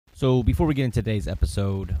So before we get into today's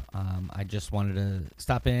episode, I just wanted to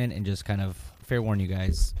stop in and just kind of fair warn you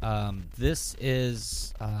guys. This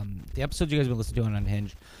is the episodes you guys have been listening to on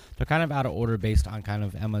Unhinged. They're kind of out of order based on kind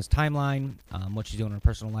of Emma's timeline, what she's doing in her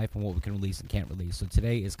personal life, and what we can release and can't release. So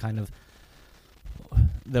today is kind of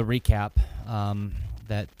the recap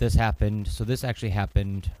that this happened. So this actually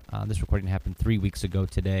happened, this recording happened 3 weeks ago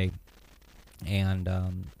today. And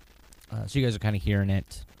so you guys are kind of hearing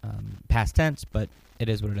it past tense, but it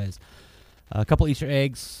is what it is. A couple Easter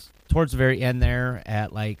eggs towards the very end there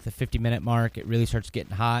at like the 50-minute mark. It really starts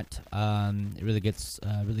getting hot. It really gets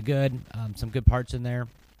really good. Some good parts in there.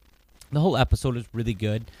 The whole episode is really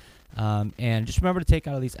good. And just remember to take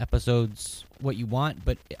out of these episodes what you want.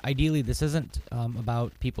 But ideally, this isn't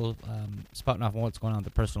about people spouting off on what's going on in their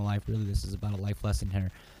personal life. Really, this is about a life lesson here.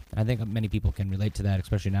 And I think many people can relate to that,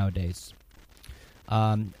 especially nowadays.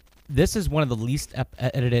 This is one of the least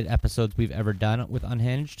edited episodes we've ever done with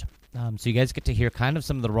Unhinged. So you guys get to hear kind of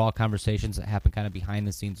some of the raw conversations that happen kind of behind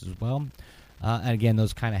the scenes as well. And again,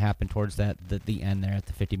 those kind of happen towards the end there at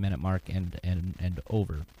the 50-minute mark and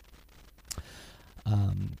over.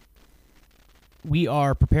 We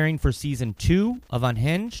are preparing for season 2 of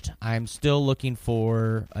Unhinged. I'm still looking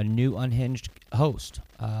for a new Unhinged host.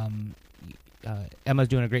 Emma's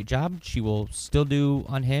doing a great job. She will still do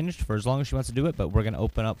Unhinged for as long as she wants to do it, but we're going to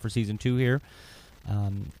open up for season 2 here.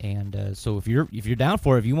 So if you're down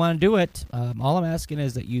for it, if you want to do it, all I'm asking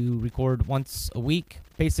is that you record once a week,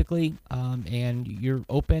 basically, and you're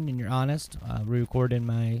open and you're honest. We record at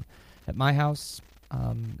my house.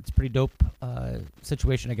 It's a pretty dope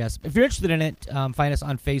situation, I guess. If you're interested in it, find us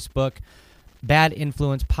on Facebook, Bad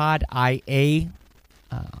Influence Pod IA.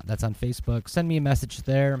 That's on Facebook. Send me a message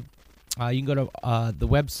there. You can go to the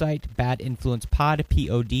website,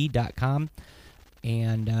 badinfluencepod.com,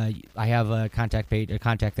 and I have a contact page, a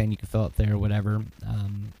contact thing you can fill out there, whatever.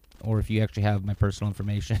 Or if you actually have my personal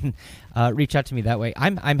information, reach out to me that way.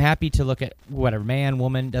 I'm happy to look at whatever, man,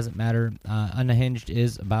 woman, doesn't matter. Unhinged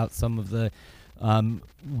is about some of the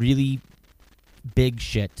really big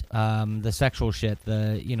shit, the sexual shit,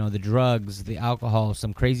 the drugs, the alcohol,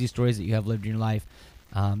 some crazy stories that you have lived in your life.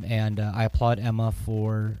 And I applaud Emma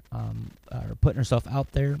for putting herself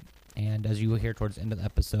out there. And as you will hear towards the end of the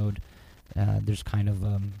episode, there's kind of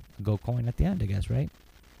a go coin at the end, I guess, right?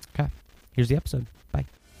 Okay, here's the episode. Bye.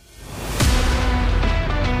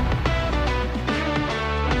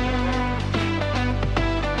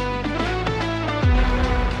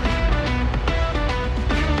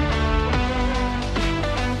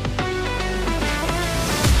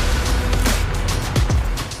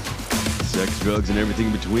 Sex, drugs, and everything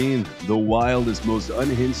in between. The wildest, most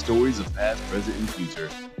unhinged stories of past, present, and future.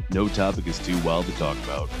 No topic is too wild to talk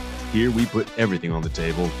about. Here we put everything on the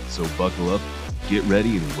table, so buckle up, get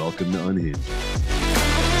ready, and welcome to Unhinged.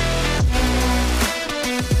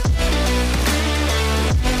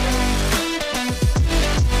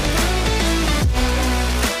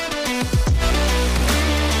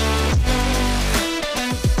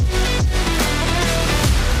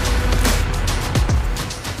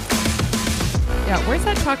 Where's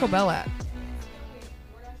that Taco Bell at?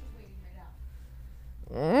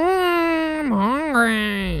 I'm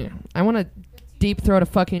hungry. I want to deep throat a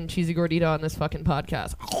fucking cheesy gordita on this fucking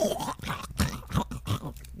podcast.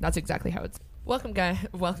 That's exactly how it's. Welcome, guys.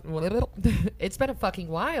 It's been a fucking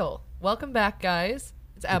while. Welcome back, guys.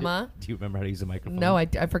 It's Emma. Do you remember how to use a microphone? No, I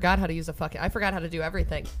forgot how to use I forgot how to do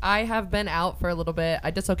everything. I have been out for a little bit.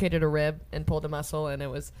 I dislocated a rib and pulled a muscle, and it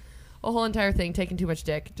was a whole entire thing, taking too much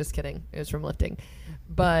dick. Just kidding. It was from lifting.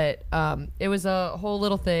 But it was a whole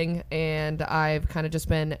little thing, and I've kind of just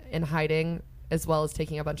been in hiding as well as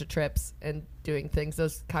taking a bunch of trips and doing things.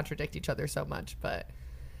 Those contradict each other so much. But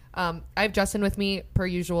I have Justin with me, per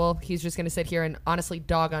usual. He's just going to sit here and honestly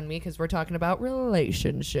dog on me because we're talking about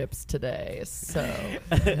relationships today. So,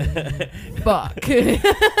 fuck.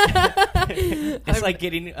 It's like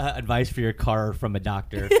getting advice for your car from a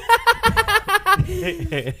doctor.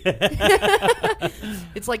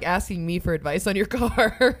 It's like asking me for advice on your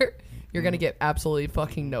car. You're going to get absolutely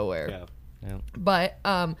fucking nowhere. Yeah. But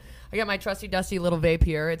I got my trusty dusty little vape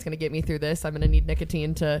here. It's going to get me through this. I'm going to need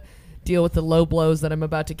nicotine to deal with the low blows that I'm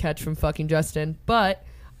about to catch from fucking Justin. But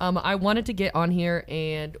I wanted to get on here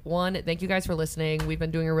and thank you guys for listening. We've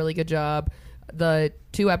been doing a really good job. The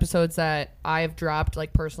 2 episodes that I have dropped,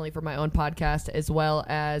 like personally for my own podcast, as well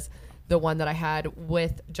as the one that I had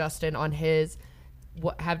with Justin on his,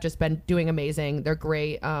 have just been doing amazing. They're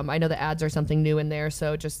great. I know the ads are something new in there,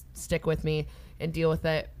 so just stick with me and deal with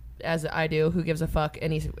it as I do. Who gives a fuck?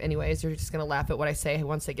 Anyways, you're just going to laugh at what I say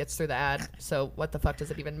once it gets through the ad. So what the fuck does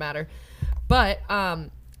it even matter? But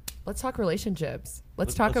let's talk relationships.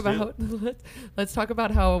 let's talk about let's talk about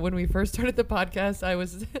how when we first started the podcast, I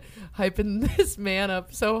was hyping this man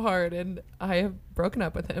up so hard, and I have broken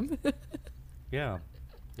up with him. Yeah.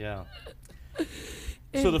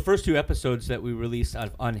 So the first 2 episodes that we released out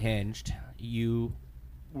of Unhinged, you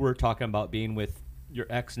were talking about being with your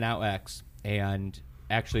ex, now ex, and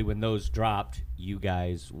actually when those dropped, you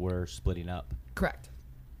guys were splitting up. Correct.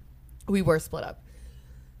 We were split up.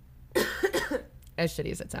 As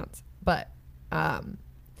shitty as it sounds. But I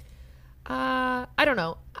don't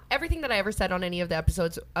know. Everything that I ever said on any of the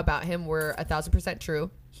episodes about him were 1,000%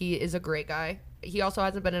 true. He is a great guy. He also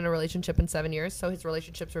hasn't been in a relationship in 7 years, so his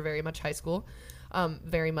relationships were very much high school.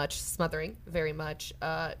 Very much smothering, very much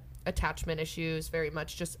attachment issues, very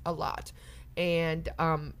much just a lot. And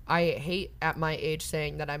I hate at my age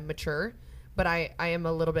saying that I'm mature, but I am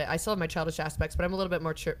a little bit, I still have my childish aspects, but I'm a little bit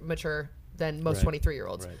more mature than most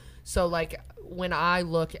 23-year-olds. Right. So like when I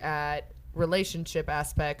look at relationship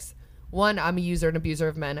aspects, one, I'm a user and abuser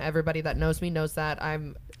of men. Everybody that knows me knows that.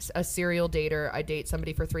 I'm a serial dater. I date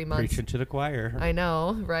somebody for 3 months. Preaching to the choir. I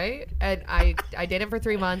know, right? And I date him for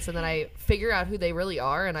 3 months, and then I figure out who they really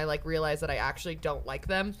are, and I like realize that I actually don't like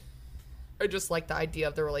them. I just like the idea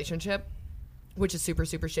of the relationship, which is super,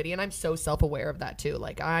 super shitty. And I'm so self-aware of that too.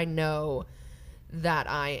 Like I know that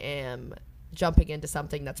I am jumping into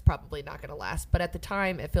something that's probably not going to last. But at the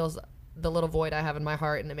time, it fills the little void I have in my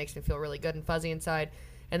heart, and it makes me feel really good and fuzzy inside.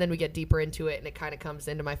 And then we get deeper into it, and it kind of comes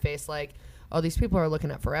into my face like, oh, these people are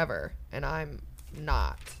looking at forever, and I'm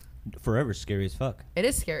not. Forever's scary as fuck. It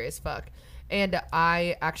is scary as fuck. And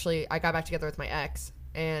I got back together with my ex,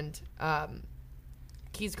 and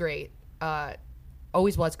he's great.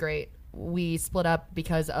 Always was great. We split up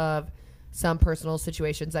because of some personal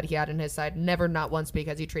situations that he had on his side. Never, not once,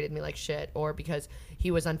 because he treated me like shit, or because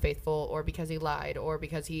he was unfaithful, or because he lied, or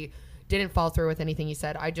because he didn't follow through with anything he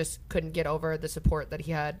said. I just couldn't get over the support that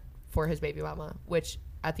he had for his baby mama, which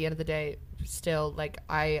at the end of the day, still, like,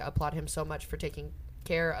 I applaud him so much for taking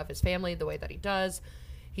care of his family the way that he does.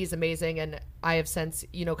 He's amazing, and I have since,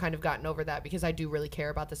 kind of gotten over that because I do really care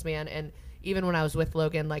about this man. And even when I was with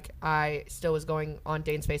Logan, like, I still was going on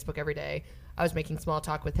Dane's Facebook every day. I was making small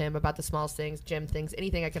talk with him about the smallest things, gym things,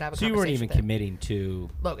 anything I could have a conversation with. So you weren't even committing to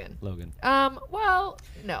Logan. Well,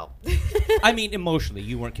 no. I mean, emotionally,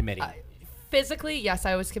 you weren't committing. Physically, yes,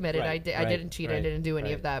 I was committed. I didn't cheat. I didn't do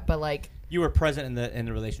any of that. But like, you were present in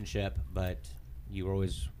the relationship, but you were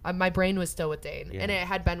always my brain was still with Dane, and it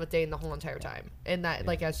had been with Dane the whole entire time. And that,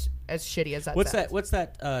 like, as shitty as that sounds. What's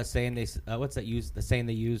that saying the saying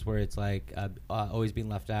they use where it's like always being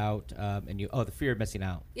left out, and the fear of missing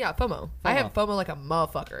out. Yeah, FOMO. I have FOMO like a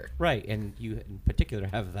motherfucker. Right, and you in particular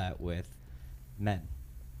have that with men.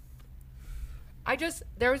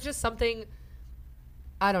 There was just something,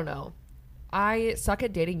 I don't know. I suck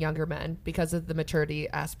at dating younger men because of the maturity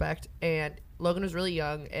aspect, and Logan was really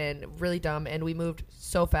young and really dumb, and we moved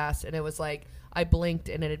so fast, and it was like I blinked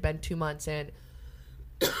and it had been 2 months, and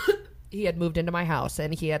he had moved into my house,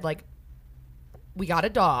 and he had like, we got a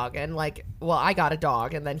dog, and like, well, I got a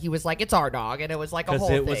dog, and then he was like, it's our dog, and it was like a whole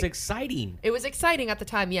thing. Because it was exciting. It was exciting at the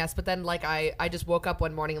time, yes, but then like I just woke up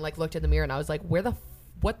one morning and like looked in the mirror, and I was like, what?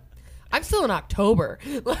 I'm still in October.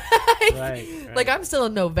 Right. Like I'm still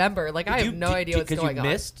in November. Like I have no idea what's going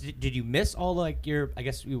on. Did you miss all like your, I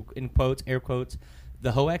guess in quotes, air quotes,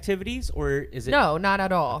 the hoe activities, or is it? No, not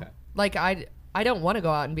at all. Okay. Like I don't want to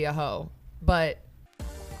go out and be a hoe, but.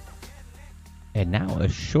 And now a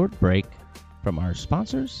short break from our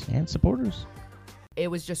sponsors and supporters. It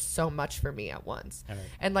was just so much for me at once. Right.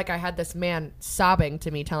 And like I had this man sobbing to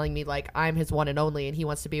me, telling me like I'm his one and only and he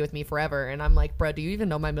wants to be with me forever. And I'm like, bro, do you even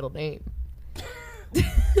know my middle name?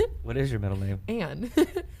 What is your middle name? Ann.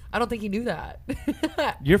 I don't think he knew that.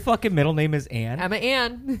 Your fucking middle name is Ann? Emma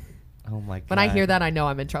Ann. Oh my God. When I hear that, I know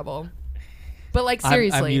I'm in trouble. But like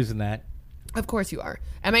seriously. I'm using that. Of course you are.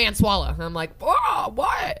 Emma Ann Swallow. And I'm like, oh,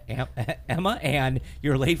 what? Emma Ann,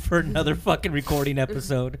 you're late for another fucking recording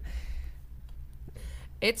episode.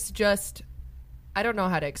 It's just, I don't know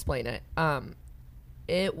how to explain it.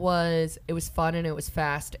 It was fun and it was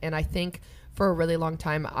fast. And I think for a really long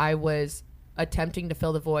time, I was attempting to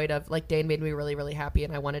fill the void of, like, Dane made me really, really happy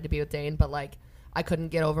and I wanted to be with Dane, but like, I couldn't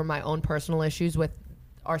get over my own personal issues with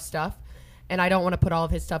our stuff. And I don't want to put all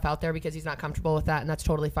of his stuff out there because he's not comfortable with that. And that's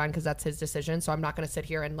totally fine because that's his decision. So I'm not going to sit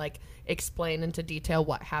here and like explain into detail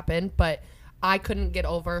what happened, but I couldn't get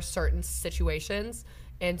over certain situations.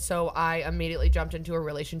 And so I immediately jumped into a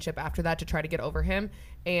relationship after that to try to get over him.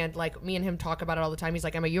 And like me and him talk about it all the time. He's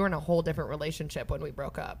like, Emma, you were in a whole different relationship when we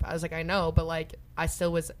broke up. I was like, I know, but like I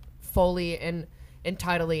still was fully and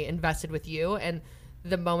entirely invested with you. And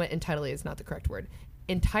the moment entirely is not the correct word.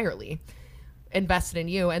 Entirely. invested in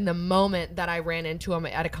you. And the moment that I ran into him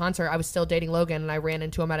at a concert, I was still dating Logan, and I ran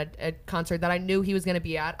into him at a concert that I knew he was going to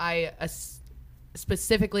be at. I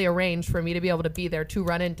specifically arranged for me to be able to be there to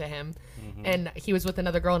run into him. And he was with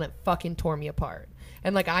another girl, and it fucking tore me apart.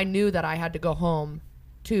 And like, I knew that I had to go home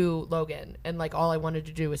to Logan, and like, all I wanted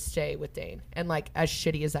to do was stay with Dane. And like, as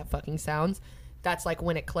shitty as that fucking sounds, that's like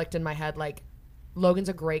when it clicked in my head, like, Logan's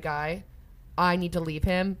a great guy. I need to leave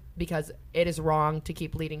him because it is wrong to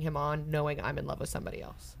keep leading him on knowing I'm in love with somebody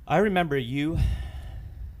else. I remember you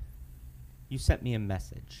sent me a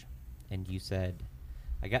message, and you said,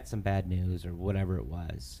 I got some bad news, or whatever it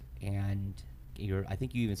was, and I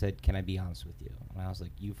think you even said, can I be honest with you? And I was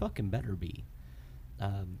like, you fucking better be.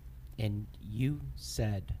 And you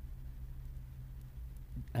said,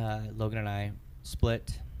 Logan and I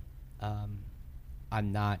split.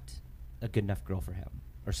 I'm not a good enough girl for him,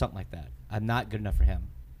 or something like that. I'm not good enough for him.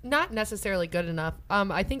 Not necessarily good enough.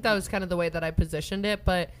 I think that was kind of the way that I positioned it,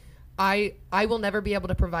 but I will never be able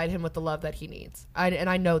to provide him with the love that he needs. And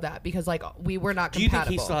I know that because like we were not compatible. Do you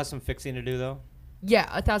think he still has some fixing to do though? Yeah,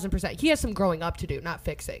 1,000%. He has some growing up to do, not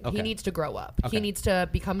fixing. Okay. He needs to grow up. Okay. He needs to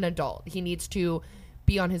become an adult. He needs to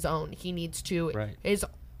be on his own. He needs to, Right. his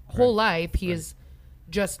whole life, he Right. has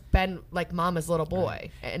just been like mama's little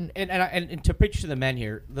boy. Right. And to preach to the men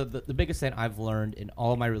here, the biggest thing I've learned in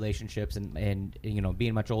all of my relationships and you know,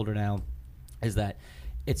 being much older now, is that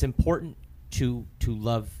it's important to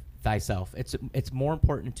love thyself. It's more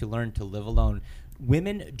important to learn to live alone.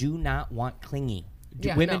 Women do not want clingy.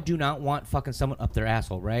 Women do not want fucking someone up their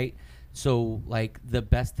asshole, right? So like, the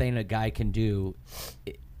best thing a guy can do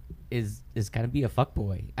is kind of be a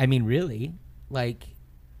fuckboy. I mean, really, like,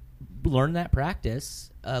 learn that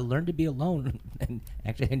practice. Learn to be alone, and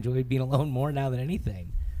actually enjoy being alone more now than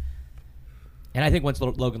anything. And I think once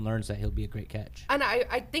Logan learns that, he'll be a great catch. And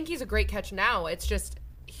I think he's a great catch now. It's just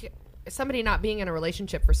somebody not being in a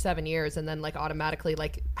relationship for 7 years and then like automatically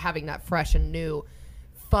like having that fresh and new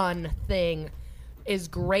fun thing is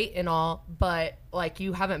great and all, but like,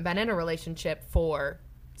 you haven't been in a relationship for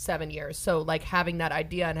 7 years. So like, having that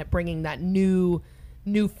idea and bringing that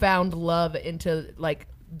newfound love into like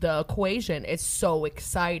the equation is so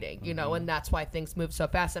exciting, you know, and that's why things move so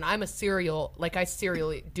fast. And I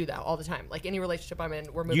serially do that all the time. Like, any relationship I'm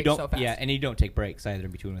in, we're moving so fast. Yeah, and you don't take breaks either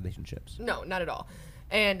in between relationships. No, not at all.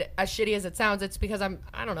 And as shitty as it sounds, it's because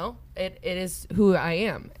I don't know. It is who I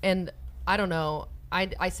am. And I don't know.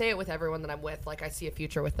 I say it with everyone that I'm with. Like, I see a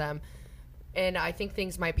future with them. And I think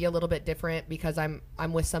things might be a little bit different because I'm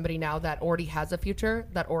with somebody now that already has a future,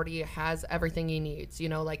 that already has everything he needs. You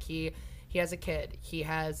know, like he has a kid, he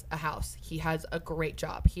has a house, he has a great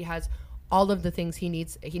job, he has all of the things he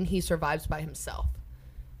needs, he survives by himself.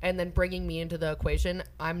 And then bringing me into the equation,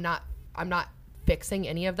 I'm not fixing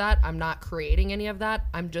any of that. I'm not creating any of that.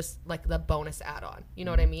 I'm just like the bonus add-on. You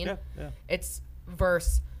know what I mean? Yeah. It's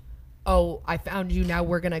verse, oh, I found you, now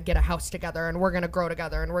we're going to get a house together and we're going to grow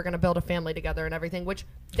together and we're going to build a family together and everything, which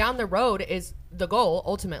down the road is the goal,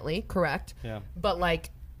 ultimately, correct? Yeah. But like,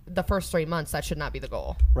 the first 3 months, that should not be the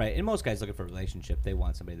goal. Right. And most guys looking for a relationship, they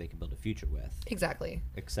want somebody they can build a future with. Exactly.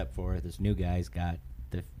 Except for this new guy's got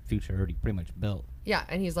the future already pretty much built. Yeah,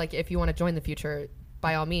 and he's like, if you want to join the future,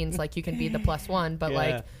 by all means, like, you can be the plus one, but Yeah,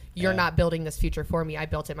 like, you're not building this future for me. I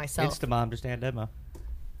built it myself. Instamom, just and Emma.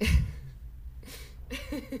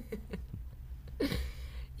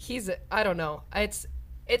 I don't know.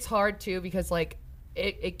 It's hard too because like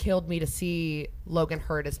it killed me to see Logan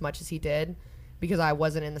hurt as much as he did because I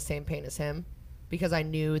wasn't in the same pain as him, because I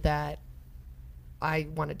knew that I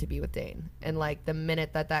wanted to be with Dane. And like, the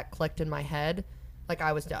minute that clicked in my head, like,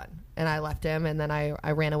 I was done and I left him, and then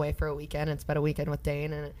I ran away for a weekend and spent a weekend with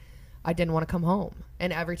Dane, and I didn't want to come home.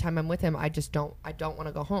 And every time I'm with him, I don't want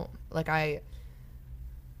to go home. Like, I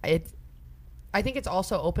think it's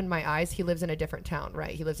also opened my eyes. He lives in a different town,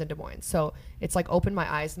 right? He lives in Des Moines. So it's like opened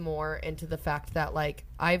my eyes more into the fact that like,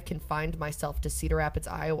 I've confined myself to Cedar Rapids,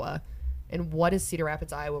 Iowa. And what is Cedar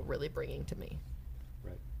Rapids, Iowa really bringing to me?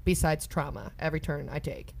 Right. Besides trauma, every turn I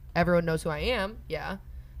take. Everyone knows who I am, yeah,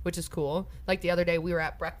 which is cool. Like, the other day we were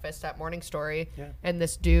at breakfast at Morning Story, and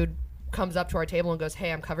this dude comes up to our table and goes,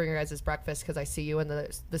 hey, I'm covering your guys' breakfast because I see you in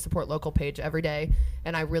the Support Local page every day,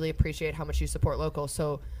 and I really appreciate how much you support local,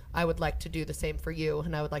 so I would like to do the same for you,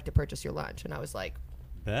 and I would like to purchase your lunch. And I was like,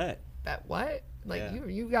 Bet what? Like, Yeah.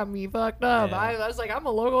 you got me fucked up. Yeah. I was like, I'm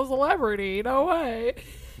a local celebrity. No way.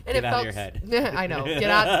 And Get out of your head. I know. Get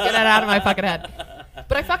out of my fucking head.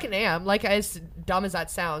 But I fucking am. Like, as dumb as that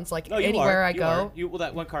sounds, like, No, you anywhere are. I You go. are. Well,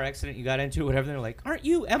 that one car accident you got into, whatever, they're like, aren't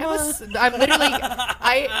you Emma?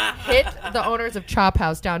 I hit the owners of Chop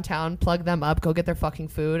House downtown, plug them up, go get their fucking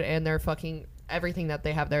food and their fucking everything that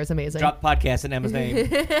they have there is amazing. Drop podcast in Emma's name.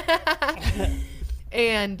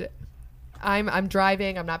 And I'm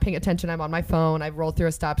driving. I'm not paying attention. I'm on my phone. I roll through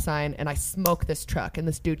a stop sign, and I smoke this truck. And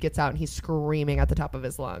this dude gets out, and he's screaming at the top of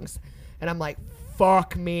his lungs. And I'm like,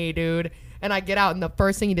 fuck me, dude. And I get out, and the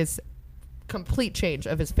first thing he does, complete change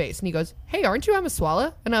of his face. And he goes, hey, aren't you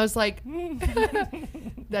Amaswala? And I was like,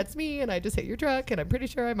 that's me. And I just hit your truck, and I'm pretty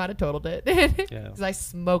sure I might have totaled it. Because I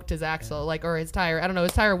smoked his axle, like, or his tire. I don't know.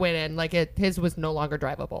 His tire went in. Like, his was no longer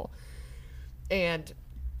drivable. And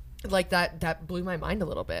like that blew my mind a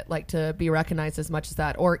little bit, like to be recognized as much as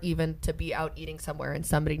that, or even to be out eating somewhere and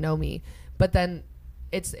somebody know me. But then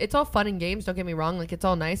it's all fun and games, don't get me wrong, like it's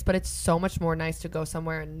all nice, but it's so much more nice to go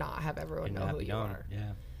somewhere and not have everyone know who you are.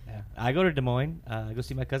 Yeah. I go to Des Moines. I go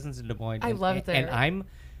see my cousins in Des Moines. I love it there. And I'm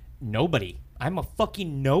nobody. I'm a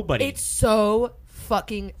fucking nobody. It's so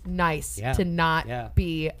fucking nice to not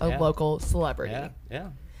be a local celebrity. Yeah.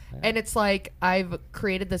 And it's like I've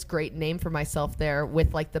created this great name for myself there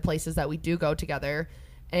with like the places that we do go together,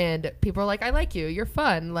 and people are like, I like you, you're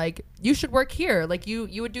fun, like you should work here, like you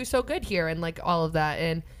would do so good here, and like all of that.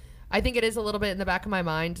 And I think it is a little bit in the back of my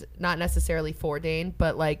mind, not necessarily for Dane,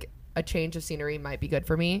 but like a change of scenery might be good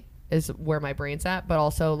for me, is where my brain's at. But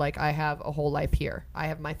also like I have a whole life here, I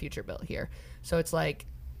have my future built here, so it's like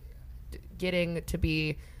getting to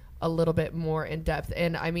be a little bit more in depth.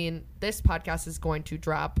 And I mean, this podcast is going to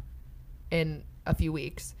drop in a few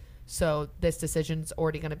weeks, so this decision's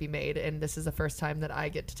already going to be made, and this is the first time that I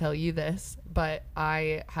get to tell you this, but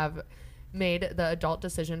I have made the adult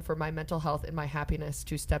decision for my mental health and my happiness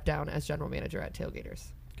to step down as general manager at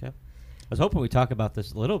Tailgaters. Okay. I was hoping we'd talk about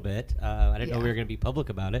this a little bit. I didn't know we were going to be public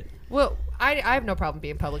about it. Well, I have no problem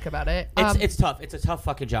being public about it. It's tough. It's a tough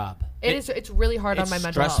fucking job. It's really hard on my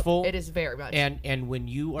mental health. Stressful. It is very much. And when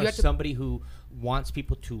you are somebody who wants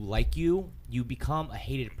people to like you, you become a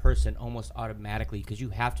hated person almost automatically, because you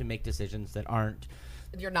have to make decisions that aren't.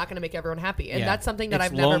 You're not going to make everyone happy, and that's something that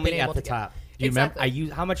I've never been able to at the top. Do you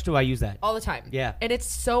remember? How much do I use that? All the time. Yeah. And it's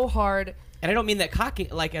so hard. And I don't mean that cocky,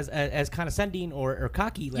 like as condescending or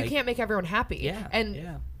cocky. Like, you can't make everyone happy. Yeah.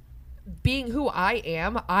 And being who I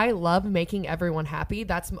am, I love making everyone happy.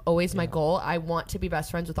 That's always my goal. I want to be best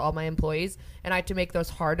friends with all my employees, and I have to make those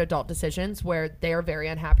hard adult decisions where they are very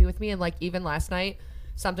unhappy with me. And like even last night,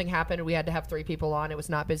 something happened and we had to have 3 people on. It was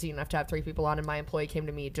not busy enough to have 3 people on, and my employee came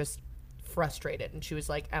to me just frustrated, and she was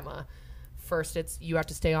like, Emma, first it's you have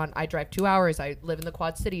to stay on. I drive 2 hours. I live in the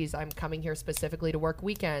Quad Cities. I'm coming here specifically to work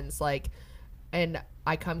weekends. Like, and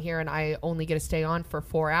I come here and I only get to stay on for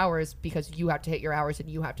 4 hours because you have to hit your hours and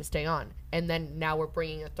you have to stay on. And then now we're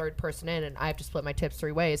bringing a third person in, and I have to split my tips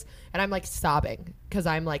 3 ways. And I'm like sobbing because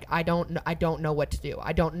I'm like, I don't know what to do.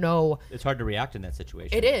 I don't know. It's hard to react in that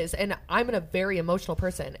situation. It is. And I'm a very emotional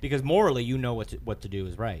person. Because morally, you know what to do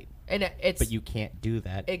is right. And but you can't do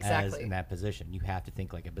that exactly as in that position. You have to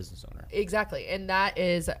think like a business owner. Exactly. And that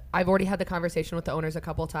is, I've already had the conversation with the owners a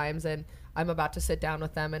couple of times, and I'm about to sit down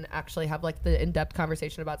with them and actually have like the in-depth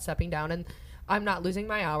conversation about stepping down. And I'm not losing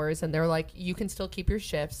my hours, and they're like, you can still keep your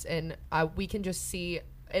shifts. And we can just see,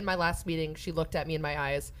 in my last meeting, she looked at me in my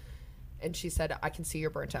eyes and she said, I can see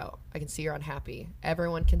you're burnt out. I can see you're unhappy.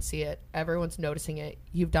 Everyone can see it. Everyone's noticing it.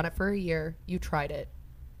 You've done it for a year. You tried it.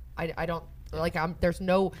 I don't like, there's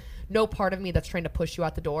no part of me that's trying to push you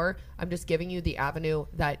out the door. I'm just giving you the avenue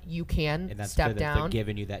that you can and that's step down. They're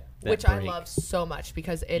giving you that which break. I love so much,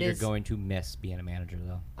 because You're going to miss being a manager,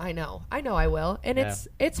 though. I know I will. And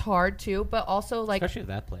it's hard too, but also like, especially at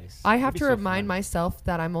that place. I have to remind myself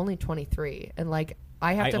that I'm only 23, and like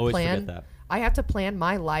I have to plan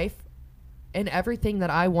my life and everything that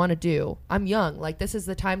I want to do. I'm young. Like, this is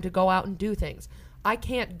the time to go out and do things. I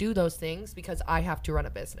can't do those things because I have to run a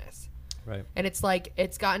business. Right. And it's like,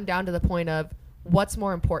 it's gotten down to the point of what's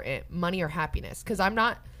more important, money or happiness? Because I'm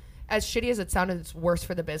not, as shitty as it sounded, it's worse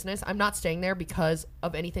for the business. I'm not staying there because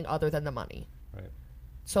of anything other than the money. Right.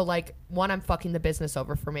 So like, 1, I'm fucking the business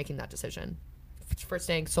over for making that decision, for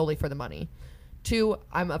staying solely for the money. 2,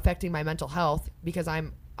 I'm affecting my mental health because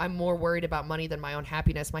I'm more worried about money than my own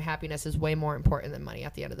happiness. My happiness is way more important than money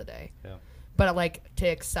at the end of the day. Yeah. But like, to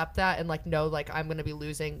accept that and like know like I'm going to be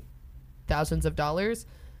losing thousands of dollars,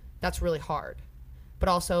 that's really hard. But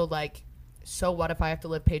also like, so what if I have to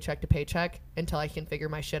live paycheck to paycheck until I can figure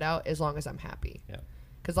my shit out, as long as I'm happy? Yeah.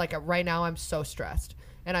 Because like right now I'm so stressed,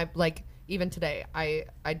 and I like, even today I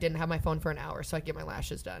didn't have my phone for an hour so I could get my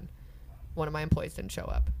lashes done. One of my employees didn't show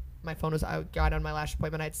up. My phone was, I got on my lash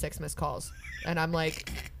appointment, I had 6 missed calls, and I'm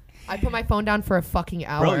like, I put my phone down for a fucking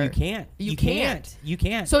hour. Bro, you can't. You can't. You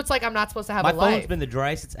can't. So it's like, I'm not supposed to have my a life. phone's been the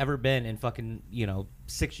driest it's ever been in fucking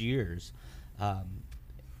 6 years,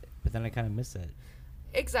 but then I kind of miss it.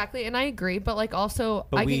 Exactly, and I agree, but like also,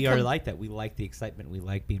 But we are like that. We like the excitement. We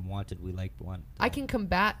like being wanted. We like one. I can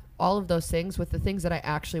combat all of those things with the things that I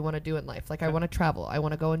actually want to do in life. Like I want to travel. I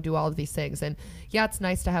want to go and do all of these things. And yeah, it's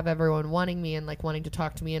nice to have everyone wanting me and like wanting to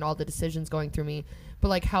talk to me and all the decisions going through me. But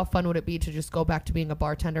like, how fun would it be to just go back to being a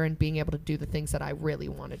bartender and being able to do the things that I really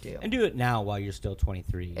want to do? And do it now while you're still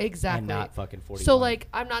 23. Exactly. And not fucking 41. So like,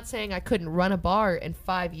 I'm not saying I couldn't run a bar in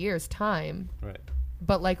 5 years' time. Right.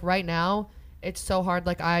 But like right now, it's so hard.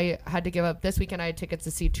 Like I had to give up this weekend. I had tickets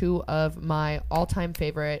to see two of my all-time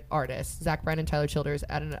favorite artists, Zach Bryan and Tyler Childers,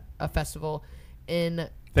 at a festival in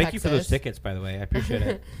Thank Texas. you for those tickets, by the way. I appreciate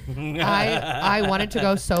it. I wanted to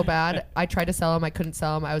go so bad. I tried to sell them. I couldn't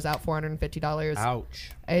sell them. I was out $450.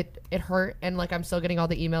 Ouch. It hurt, and like I'm still getting all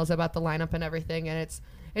the emails about the lineup and everything, and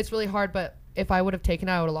it's really hard. But if I would have taken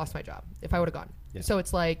it, I would have lost my job. If I would have gone, Yeah. So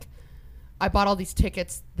it's like. I bought all these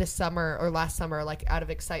tickets this summer or last summer, like out of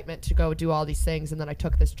excitement to go do all these things. And then I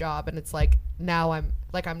took this job and it's like, now I'm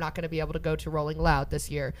not going to be able to go to Rolling Loud this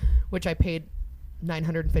year, which I paid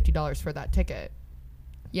 $950 for that ticket.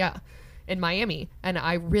 Yeah. In Miami. And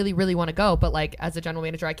I really, really want to go. But like as a general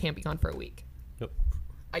manager, I can't be gone for a week. Yep.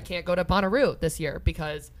 I can't go to Bonnaroo this year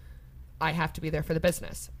because I have to be there for the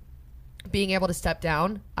business. Being able to step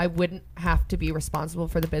down, I wouldn't have to be responsible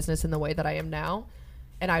for the business in the way that I am now.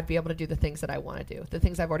 And I'd be able to do the things that I want to do, the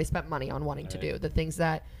things I've already spent money on wanting to do, the things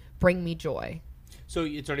that bring me joy. So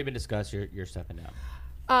it's already been discussed. You're stepping down.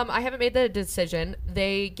 I haven't made the decision.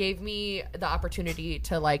 They gave me the opportunity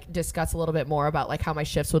to like discuss a little bit more about like how my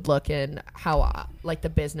shifts would look and how like the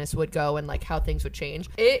business would go and like how things would change.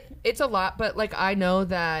 It's a lot, but like I know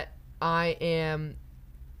that I am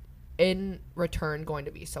in return going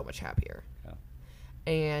to be so much happier. Yeah.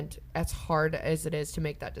 And as hard as it is to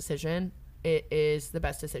make that decision, it is the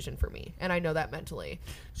best decision for me, and I know that mentally.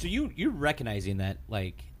 So you're recognizing that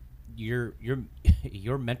like your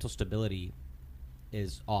mental stability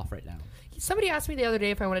is off right now. Somebody asked me the other day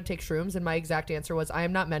if I want to take shrooms, and my exact answer was I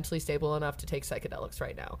am not mentally stable enough to take psychedelics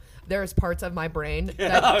right now. There's parts of my brain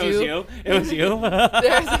that do. It was you.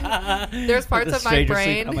 There's parts of my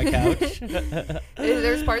brain on my couch.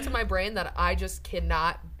 There's parts of my brain that I just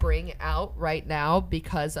cannot bring out right now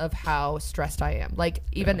because of how stressed I am. Like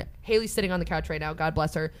even Haley's sitting on the couch right now. God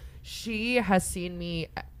bless her. She has seen me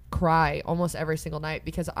cry almost every single night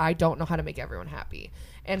because I don't know how to make everyone happy.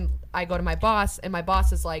 And I go to my boss, and my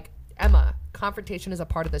boss is like, Emma, confrontation is a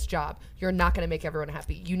part of this job. You're not going to make everyone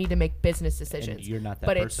happy. You need to make business decisions. And you're not that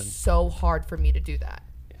but person. It's so hard for me to do that.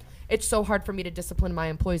 Yeah. It's so hard for me to discipline my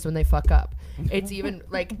employees when they fuck up. It's even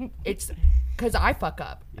like it's because I fuck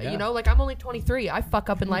up. Yeah. You know, like I'm only 23. I fuck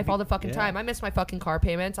up in life all the fucking time. I miss my fucking car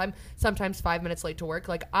payments. I'm sometimes 5 minutes late to work.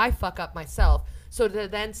 Like I fuck up myself. So to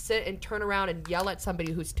then sit and turn around and yell at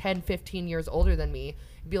somebody who's 10, 15 years older than me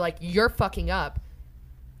and be like, you're fucking up.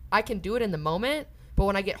 I can do it in the moment. But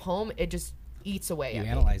when I get home, it just eats away at me.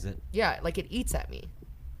 You analyze it. Yeah, like it eats at me.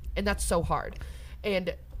 And that's so hard.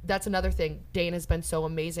 And that's another thing Dane has been so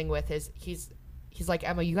amazing with is he's like,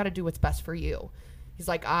 Emma, you got to do what's best for you. He's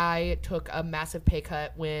like, I took a massive pay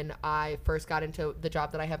cut when I first got into the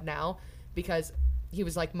job that I have now because he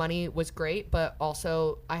was like, money was great, but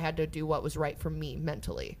also I had to do what was right for me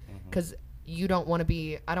mentally. Because I don't want to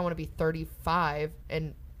be 35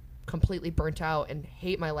 and completely burnt out and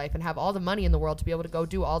hate my life and have all the money in the world to be able to go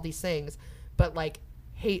do all these things, but like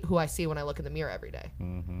hate who I see when I look in the mirror every day.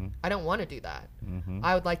 I don't want to do that.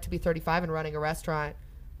 I would like to be 35 and running a restaurant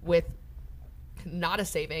with not a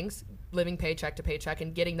savings, living paycheck to paycheck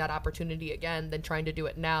and getting that opportunity again than trying to do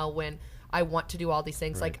it now when I want to do all these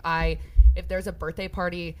things. Right. Like if there's a birthday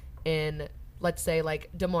party in, let's say like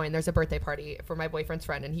Des Moines, there's a birthday party for my boyfriend's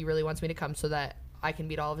friend and he really wants me to come so that I can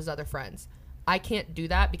meet all of his other friends. I can't do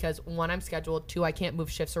that because one, I'm scheduled. Two, I can't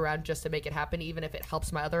move shifts around just to make it happen, even if it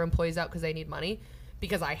helps my other employees out because they need money,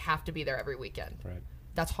 because I have to be there every weekend. Right.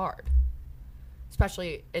 That's hard.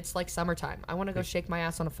 Especially, it's like summertime. I want to go shake my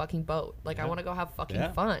ass on a fucking boat. Like, I want to go have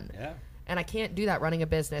fucking fun. Yeah. And I can't do that running a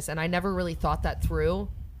business. And I never really thought that through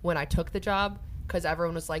when I took the job because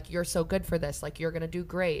everyone was like, you're so good for this. Like, you're going to do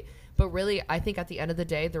great. But really, I think at the end of the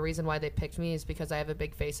day, the reason why they picked me is because I have a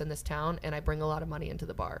big face in this town and I bring a lot of money into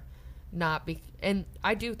the bar. And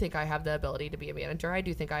I do think I have the ability to be a manager. I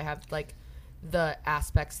do think I have like the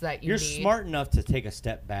aspects that you're need. Smart enough to take a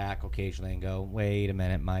step back occasionally and go, wait a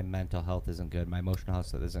minute, my mental health isn't good, my emotional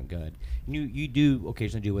health isn't good. And you do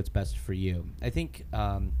occasionally do what's best for you. I think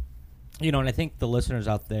and I think the listeners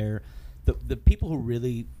out there, the people who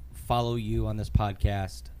really follow you on this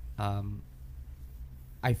podcast,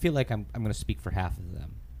 I feel like I'm going to speak for half of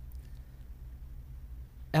them.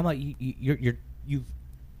 Emma, you've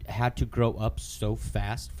had to grow up so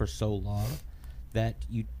fast for so long that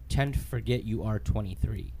you tend to forget you are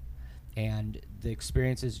 23, and the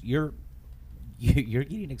experiences you're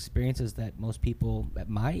getting experiences that most people at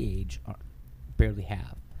my age barely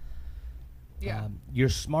have. Yeah. You're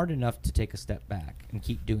smart enough to take a step back and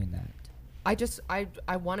keep doing that.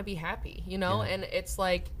 I want to be happy, you know? Yeah. And it's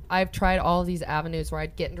like I've tried all these avenues where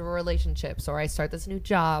I'd get into relationships, or I start this new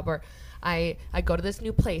job, or I go to this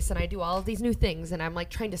new place and I do all of these new things, and I'm like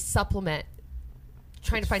trying to supplement,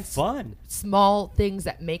 trying to find fun small things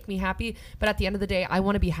that make me happy. But at the end of the day, I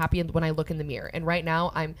want to be happy when I look in the mirror. And right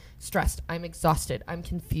now I'm stressed, I'm exhausted, I'm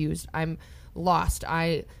confused, I'm lost,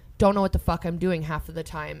 I don't know what the fuck I'm doing half of the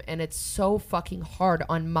time, and it's so fucking hard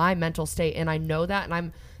on my mental state, and I know that,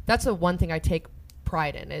 and that's the one thing I take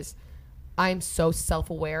pride in, is I'm so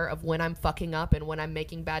self-aware of when I'm fucking up and when I'm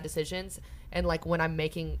making bad decisions, and like when I'm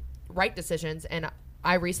making right decisions. And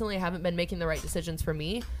I recently haven't been making the right decisions for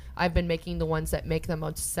me. I've been making the ones that make the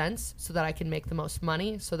most sense so that I can make the most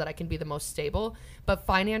money, so that I can be the most stable. But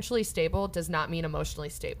financially stable does not mean emotionally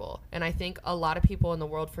stable, and I think a lot of people in the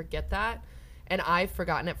world forget that. And I've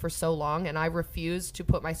forgotten it for so long, and I refuse to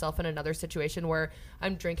put myself in another situation where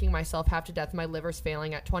I'm drinking myself half to death, my liver's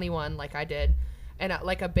failing at 21 like I did. And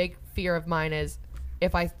like a big fear of mine is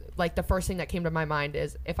the first thing that came to my mind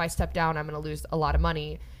is if I step down, I'm going to lose a lot of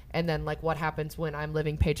money. And then like what happens when I'm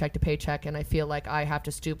living paycheck to paycheck and I feel like I have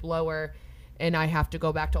to stoop lower and I have to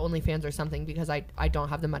go back to OnlyFans or something because I don't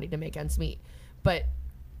have the money to make ends meet. But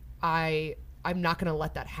I'm not going to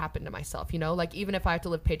let that happen to myself, you know? Like, even if I have to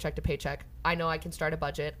live paycheck to paycheck, I know I can start a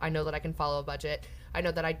budget. I know that I can follow a budget. I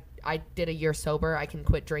know that I did a year sober. I can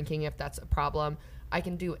quit drinking if that's a problem. I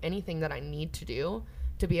can do anything that I need to do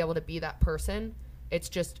to be able to be that person. It's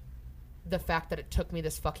just the fact that it took me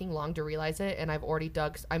this fucking long to realize it, and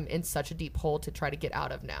I'm in such a deep hole to try to get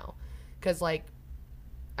out of now. Because, like,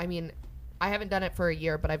 I mean, I haven't done it for a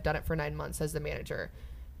year, but I've done it for 9 months as the manager.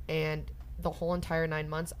 And the whole entire 9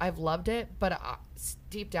 months, I've loved it, but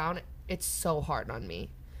deep down, it's so hard on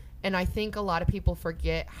me. And I think a lot of people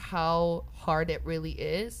forget how hard it really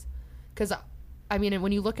is. Because, I mean,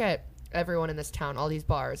 when you look at everyone in this town, all these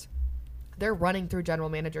bars, they're running through general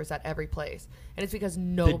managers at every place. And it's because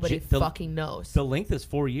nobody fucking knows. The length is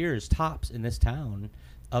 4 years tops in this town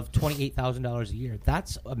of $28,000 a year.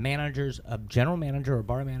 That's a general manager or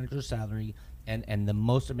bar manager's salary, and the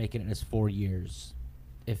most they're making it is 4 years.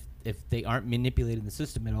 If they aren't manipulating the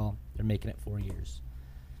system at all, they're making it 4 years.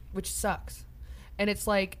 Which sucks. And it's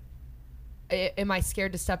like, am I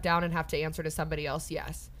scared to step down and have to answer to somebody else?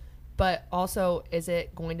 Yes. But also, is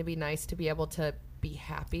it going to be nice to be able to be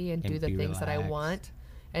happy and do the things that I want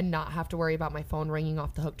and not have to worry about my phone ringing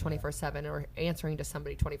off the hook 24/7 or answering to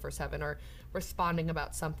somebody 24/7 or responding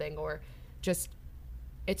about something, or just,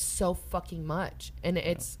 it's so fucking much. And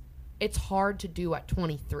it's hard to do at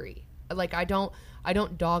 23. Like, I don't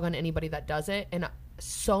dog on anybody that does it, and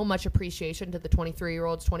so much appreciation to the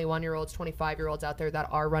 23-year-olds, 21-year-olds, 25-year-olds out there that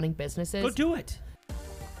are running businesses. Go do it.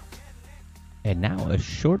 And now a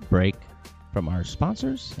short break from our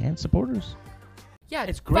sponsors and supporters. Yeah,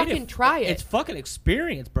 It's great. fucking try it. It's fucking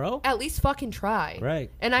experience, bro. At least fucking try. Right.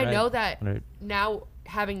 And I right. know that Right. now,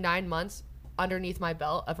 having 9 months underneath my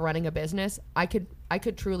belt of running a business, I could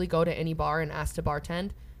truly go to any bar and ask to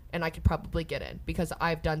bartend, and I could probably get in because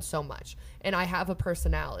I've done so much. And I have a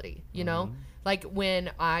personality, you know? Like,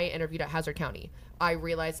 when I interviewed at Hazard County, I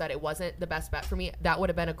realized that it wasn't the best bet for me. That would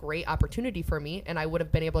have been a great opportunity for me, and I would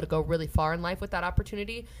have been able to go really far in life with that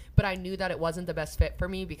opportunity. But I knew that it wasn't the best fit for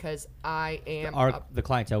me because I am... The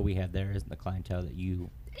clientele we have there isn't the clientele that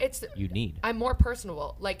you need. I'm more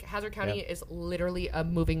personable. Like, Hazard County is literally a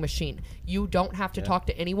moving machine. You don't have to talk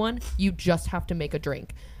to anyone. You just have to make a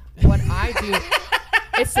drink. What I do...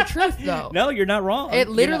 It's the truth, though. No, you're not wrong. It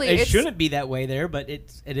literally... It shouldn't be that way there, but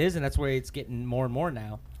it is, and that's where it's getting more and more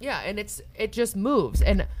now. Yeah, and it just moves.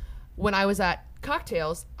 And when I was at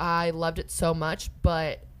Cocktails, I loved it so much,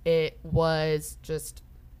 but it was just...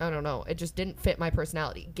 I don't know. It just didn't fit my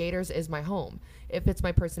personality. Gators is my home. It fits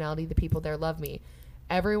my personality. The people there love me.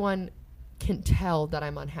 Everyone can tell that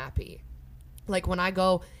I'm unhappy. Like, when I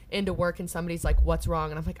go into work and somebody's like, what's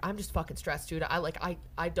wrong? And I'm like, I'm just fucking stressed, dude.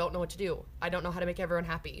 I don't know what to do. I don't know how to make everyone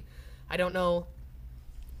happy. I don't know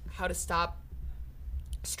how to stop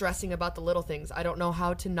stressing about the little things. I don't know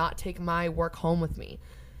how to not take my work home with me.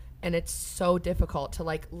 And it's so difficult to,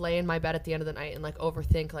 like, lay in my bed at the end of the night and, like,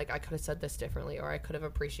 overthink, like, I could have said this differently, or I could have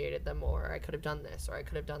appreciated them more, or I could have done this, or I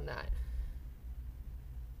could have done that.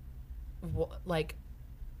 Like,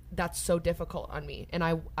 that's so difficult on me. And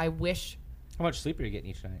I wish... How much sleep are you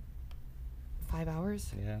getting each night? 5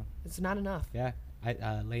 hours? Yeah. It's not enough. Yeah.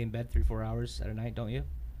 I lay in bed 3-4 hours at a night, don't you?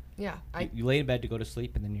 Yeah. You lay in bed to go to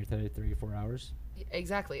sleep, and then you're 3 or 4 hours?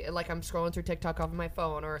 exactly. Like I'm scrolling through TikTok off of my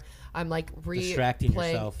phone, or I'm like distracting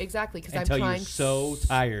yourself. Exactly, because I'm until trying you're so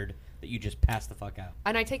tired that you just pass the fuck out.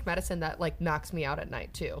 And I take medicine that like knocks me out at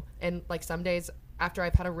night too. And like some days after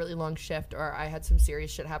I've had a really long shift or I had some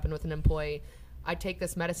serious shit happen with an employee, I take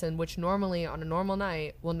this medicine, which normally on a normal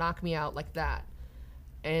night will knock me out like that.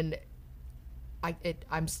 And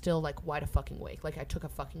I'm still like wide fucking awake. Like I took a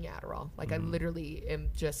fucking Adderall. Like I literally am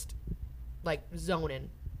just like zoning.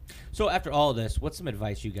 So after all of this, what's some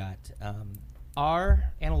advice you got? Our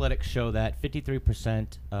analytics show that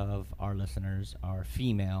 53% of our listeners are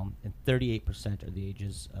female and 38% are the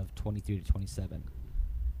ages of 23 to 27.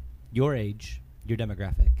 Your age, your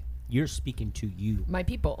demographic, you're speaking to you. My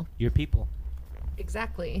people. Your people.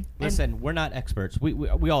 Exactly. Listen, we're not experts.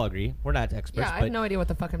 We all agree. We're not experts. Yeah, I have no idea what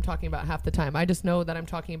the fuck I'm talking about half the time. I just know that I'm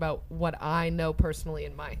talking about what I know personally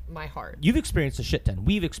in my heart. You've experienced a shit ton.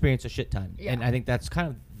 We've experienced a shit ton. Yeah. And I think that's kind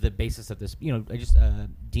of the basis of this. You know,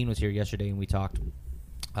 Dean was here yesterday and we talked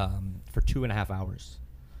for 2.5 hours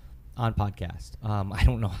on podcast. I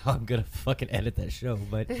don't know how I'm going to fucking edit that show,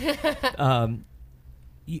 but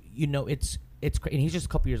you know, it's and he's just a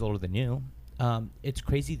couple years older than you. It's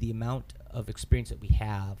crazy the amount of experience that we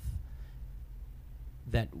have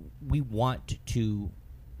that we want to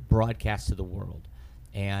broadcast to the world,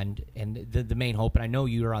 and the main hope, and I know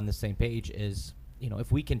you're on the same page, is, you know,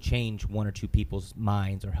 if we can change 1 or 2 people's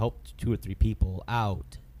minds or help 2 or 3 people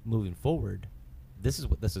out moving forward, this is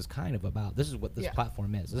what this is kind of about. This is what this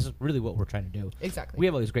platform is. This is really what we're trying to do. Exactly. We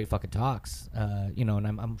have all these great fucking talks, you know, and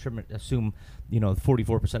I'm sure, assume, you know,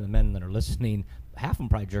 44% of the men that are listening, half of them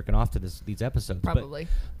probably jerking off to these episodes. Probably.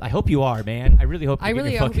 But I hope you are, man. I really hope. I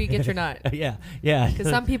really hope you get your nut. Yeah. Because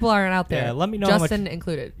some people aren't out there. Yeah, let me know. Justin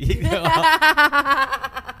included. He's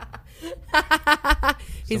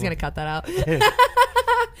gonna cut that out.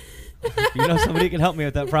 If you know somebody who can help me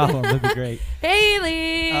with that problem, that'd be great.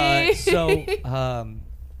 Haley.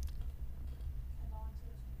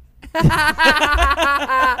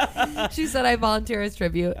 She said I volunteer as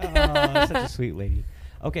tribute. Oh, such a sweet lady.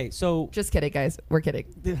 Okay, so Just kidding, guys. We're kidding.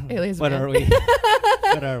 Haley's what man. are we?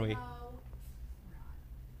 What are we?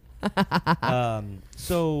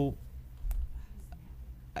 So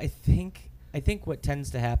I think what tends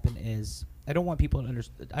to happen is I don't want people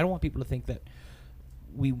to think that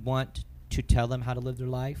we want to tell them how to live their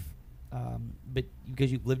life, but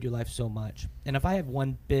because you've lived your life so much. And if I have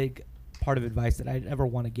one big part of advice that I'd ever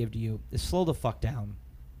want to give to you, is slow the fuck down.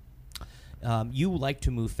 You like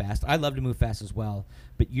to move fast. I love to move fast as well,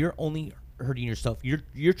 but you're only hurting yourself.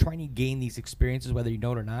 You're trying to gain these experiences, whether you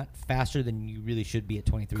know it or not, faster than you really should be at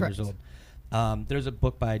 23 Correct. years old. There's a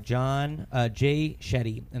book by John J.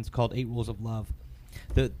 Shetty, and it's called 8 Rules of Love.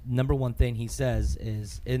 The number one thing he says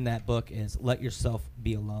is in that book is let yourself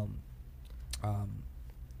be alone.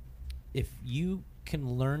 If you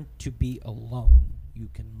can learn to be alone, you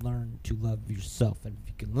can learn to love yourself. And if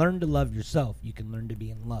you can learn to love yourself, you can learn to be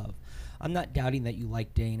in love. I'm not doubting that you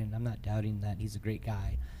like Dane, and I'm not doubting that he's a great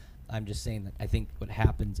guy. I'm just saying that I think what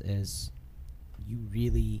happens is you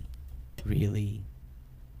really, really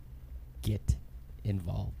get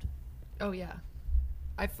involved. Oh yeah,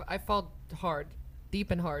 I fall hard,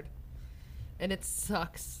 deep and hard, and it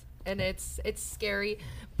sucks, and it's scary,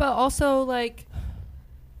 but also like,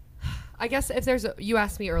 I guess if there's you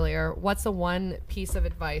asked me earlier, what's the one piece of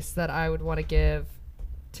advice that I would want to give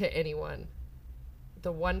to anyone?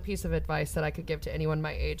 The one piece of advice that I could give to anyone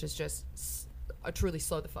my age is just truly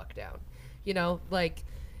slow the fuck down. You know, like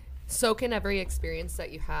soak in every experience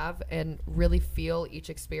that you have and really feel each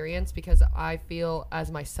experience, because I feel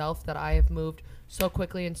as myself that I have moved so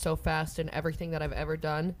quickly and so fast in everything that I've ever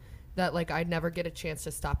done that like I never get a chance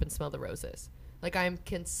to stop and smell the roses. Like I'm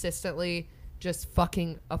consistently just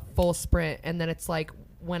fucking a full sprint, and then it's like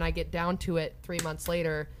when I get down to it 3 months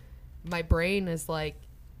later, my brain is like,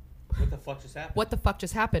 what the fuck just happened? What the fuck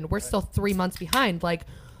just happened? We're still 3 months behind. Like,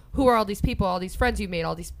 who are all these people, all these friends you've made,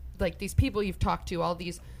 all these like these people you've talked to, all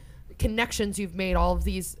these connections you've made, all of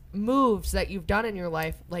these moves that you've done in your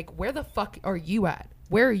life? Like, where the fuck are you at?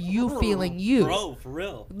 Where are you feeling you? Bro, for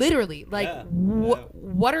real. Literally, like, Yeah.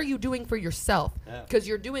 what are you doing for yourself? Yeah. Because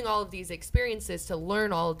you're doing all of these experiences to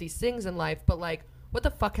learn all of these things in life, but like, what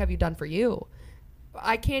the fuck have you done for you?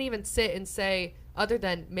 I can't even sit and say, other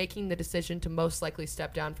than making the decision to most likely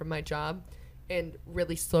step down from my job and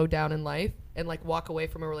really slow down in life and like walk away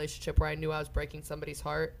from a relationship where I knew I was breaking somebody's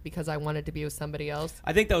heart because I wanted to be with somebody else.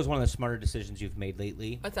 I think that was one of the smarter decisions you've made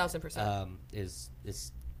lately. 1,000%.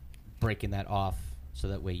 Is breaking that off so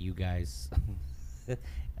that way you guys.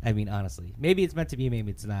 I mean, honestly, maybe it's meant to be,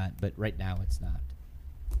 maybe it's not, but right now it's not.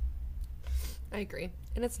 I agree,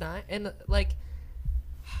 and it's not, and like,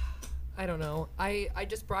 I don't know. I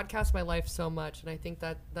just broadcast my life so much, and I think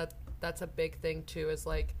that's a big thing too. Is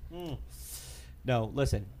like, No,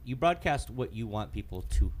 listen. You broadcast what you want people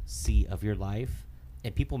to see of your life,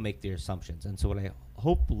 and people make their assumptions. And so,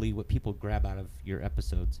 what people grab out of your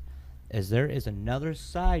episodes is there is another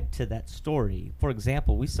side to that story. For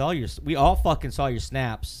example, we all fucking saw your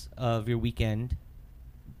snaps of your weekend,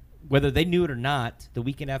 whether they knew it or not. The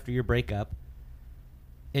weekend after your breakup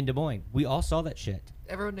in Des Moines, we all saw that shit.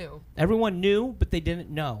 Everyone knew, but they didn't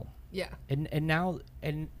know. Yeah. And now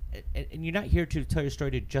you're not here to tell your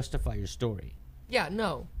story to justify your story. Yeah,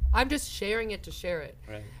 no. I'm just sharing it to share it.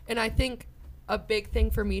 Right. And I think a big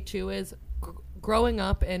thing for me too is growing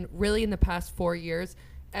up, and really in the past 4 years,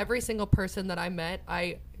 every single person that I met,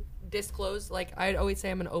 I disclose, like I'd always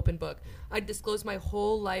say I'm an open book. I disclose my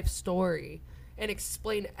whole life story and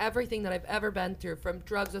explain everything that I've ever been through, from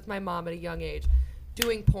drugs with my mom at a young age,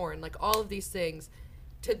 doing porn, like all of these things,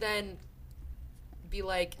 to then be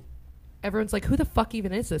like, everyone's like, who the fuck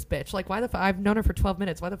even is this bitch? Like, why the fuck? I've known her for 12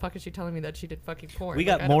 minutes. Why the fuck is she telling me that she did fucking porn? We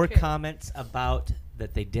got more comments about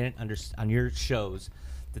that they didn't understand on your shows,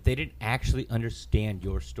 that they didn't actually understand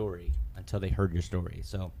your story until they heard your story.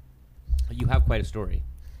 So you have quite a story.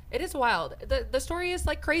 It is wild. The story is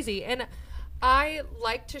like crazy. And I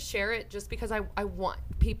like to share it just because I want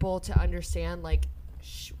people to understand, like,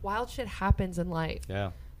 wild shit happens in life.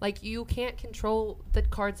 Yeah. Like, you can't control the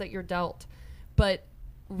cards that you're dealt, but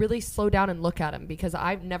really slow down and look at them, because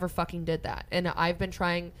I've never fucking did that. And I've been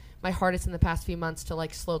trying my hardest in the past few months to,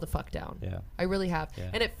 like, slow the fuck down. Yeah. I really have. Yeah.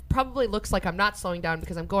 And it probably looks like I'm not slowing down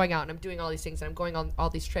because I'm going out and I'm doing all these things and I'm going on all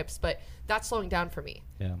these trips, but that's slowing down for me.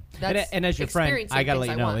 Yeah. That's and as your friend, I got to let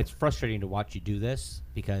you know, want. it's frustrating to watch you do this,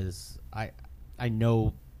 because I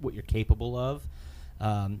know what you're capable of.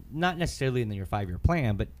 Not necessarily in your 5-year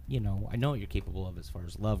plan, but, you know, I know what you're capable of as far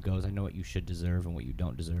as love goes. I know what you should deserve and what you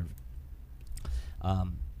don't deserve.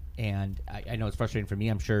 And I know it's frustrating for me.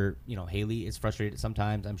 I'm sure, you know, Haley is frustrated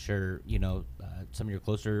sometimes. I'm sure, you know, some of your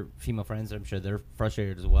closer female friends, I'm sure they're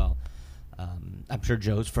frustrated as well. I'm sure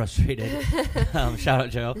Joe's frustrated. Shout out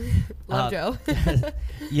Joe. Love Joe.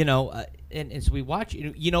 You know, and so we watch,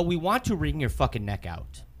 you know, we want to wring your fucking neck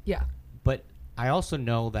out. Yeah. But I also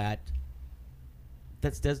know that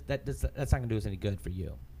that's not going to do us any good for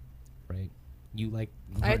you, right? You like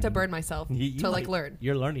I had to burn myself to learn.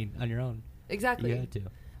 You're learning on your own. Exactly. You had to.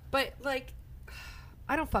 But, like,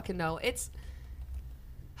 I don't fucking know. It's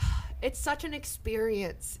such an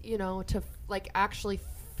experience, you know, to, like, actually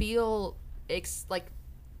feel, like,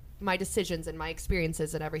 my decisions and my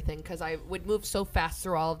experiences and everything, because I would move so fast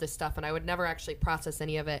through all of this stuff, and I would never actually process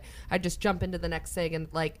any of it. I'd just jump into the next thing, and,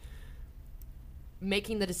 like,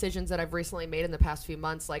 making the decisions that I've recently made in the past few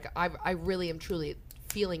months, like, I really am truly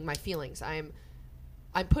feeling my feelings. I'm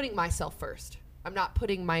putting myself first. I'm not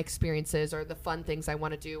putting my experiences or the fun things I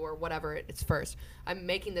want to do or whatever it's first. I'm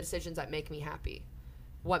making the decisions that make me happy.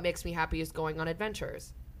 What makes me happy is going on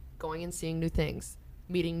adventures, going and seeing new things,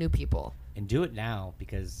 meeting new people. And do it now,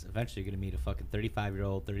 because eventually you're going to meet a fucking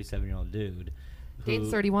 35-year-old, 37-year-old dude Dane's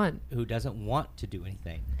 31. Who doesn't want to do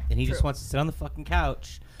anything. And he True. just wants to sit on the fucking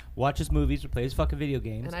couch, watch his movies, or play his fucking video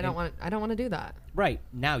games. And I don't want to do that. Right.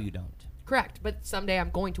 Now you don't. Correct, but someday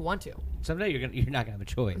I'm going to want to. Someday you're not gonna have a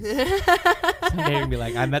choice. Someday you're gonna be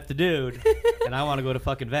like, I met the dude, and I want to go to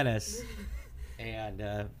fucking Venice,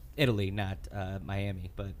 and Italy, not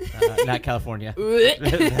Miami, but not California,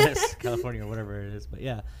 Venice, California, or whatever it is. But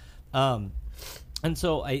yeah, and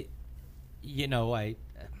so I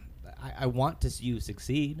want to see you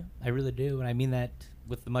succeed. I really do, and I mean that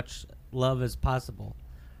with as much love as possible.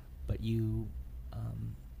 But you're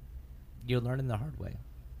learning the hard way.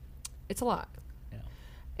 It's a lot. Yeah.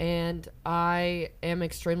 And I am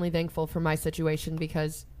extremely thankful for my situation,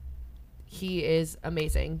 because he is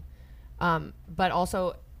amazing. But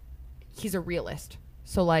also, he's a realist.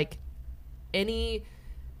 So, like, I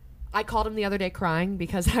called him the other day crying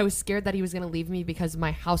because I was scared that he was going to leave me because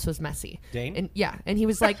my house was messy. Dane? And yeah. And he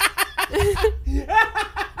was like...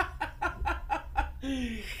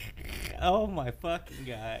 Oh, my fucking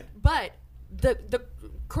God. But... The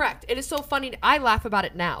correct. It is so funny. I laugh about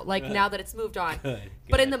it now, like now that it's moved on. Good.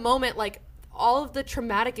 But in the moment, like all of the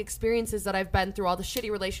traumatic experiences that I've been through, all the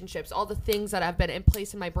shitty relationships, all the things that have been in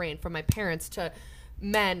place in my brain, from my parents to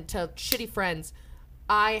men to shitty friends,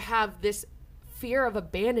 I have this fear of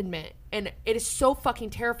abandonment, and it is so fucking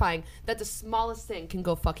terrifying that the smallest thing can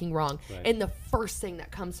go fucking wrong. Right. And the first thing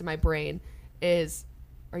that comes to my brain is,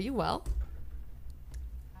 "Are you well?"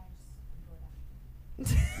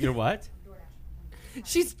 You're what?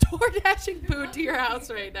 She's door dashing food to your house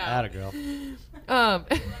right now. Atta girl.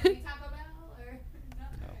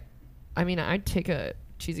 I mean, I'd take a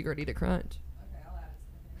cheesy gordita crunch. Okay, I'll add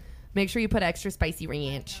it. Make sure you put extra spicy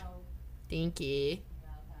ranch. Thank you.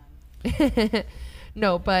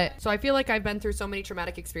 No, but so I feel like I've been through so many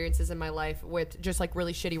traumatic experiences in my life with just like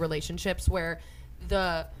really shitty relationships where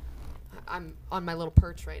I'm on my little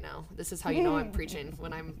perch right now. This is how you know I'm preaching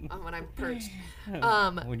when I'm perched.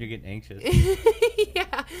 When you're getting anxious.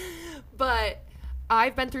 Yeah. But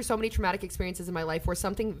I've been through so many traumatic experiences in my life where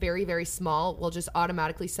something very, very small will just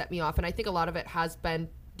automatically set me off. And I think a lot of it has been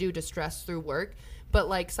due to stress through work. But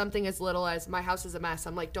like something as little as my house is a mess.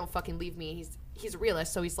 I'm like, don't fucking leave me. He's a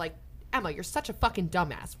realist. So he's like, Emma, you're such a fucking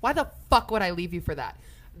dumbass. Why the fuck would I leave you for that?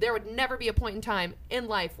 There would never be a point in time in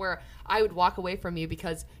life where I would walk away from you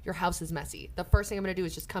because your house is messy. The first thing I'm going to do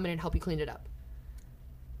is just come in and help you clean it up.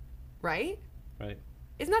 Right? Right.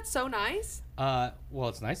 Isn't that so nice? Well,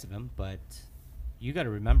 it's nice of him, but you got to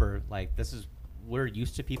remember, like, we're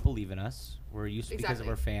used to people leaving us. We're used to because of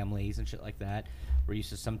our families and shit like that. We're used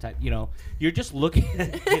to some type, you're just looking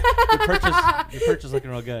at your purchase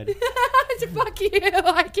looking real good. Fuck you.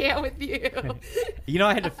 I can't with you.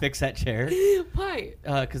 I had to fix that chair. Why?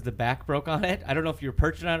 Because the back broke on it. I don't know if you were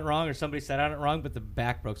perching on it wrong or somebody sat on it wrong, but the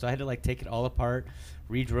back broke. So I had to, like, take it all apart,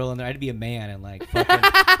 re-drill in there. I had to be a man and, like, fucking...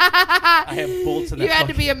 I have bolts in that. You had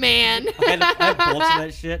to be a man. I have bolts in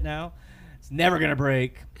that shit now. It's never going to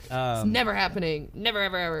break. It's never happening. Never,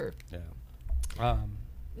 ever, ever. Yeah.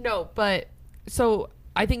 No, but... So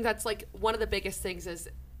I think that's, like, one of the biggest things is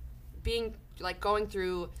being, like, going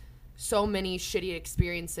through so many shitty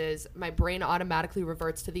experiences, my brain automatically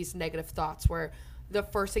reverts to these negative thoughts where the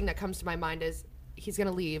first thing that comes to my mind is he's going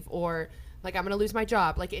to leave or, like, I'm going to lose my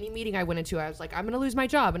job. Like, any meeting I went into, I was like, I'm going to lose my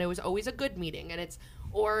job. And it was always a good meeting. And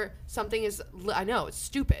or something is, I know, it's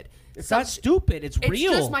stupid. It's not stupid. It's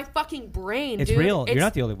real. It's just my fucking brain, dude. It's real. You're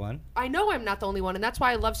not the only one. I know I'm not the only one. And that's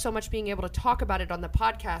why I love so much being able to talk about it on the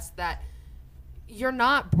podcast, that you're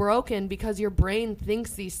not broken because your brain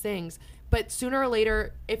thinks these things. But sooner or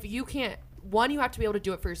later, if you can't, you have to be able to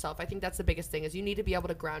do it for yourself. I think that's the biggest thing is you need to be able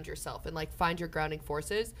to ground yourself and, like, find your grounding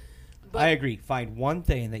forces. But I agree. Find one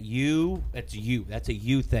thing that that's a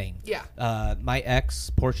you thing. Yeah. My ex,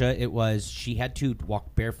 Portia, she had to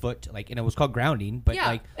walk barefoot, like, and it was called grounding, but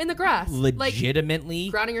like in the grass. Legitimately.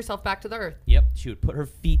 Like, grounding yourself back to the earth. Yep. She would put her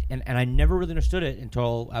feet, and I never really understood it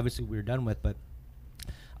until obviously we were done with, but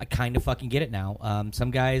I kind of fucking get it now. Some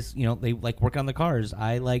guys, they like work on the cars.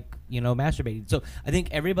 I like, masturbating. So I think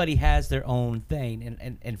everybody has their own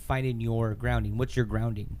thing and finding your grounding. What's your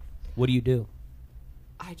grounding? What do you do?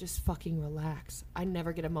 I just fucking relax. I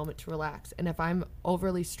never get a moment to relax. And if I'm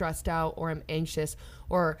overly stressed out or I'm anxious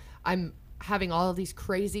or I'm having all of these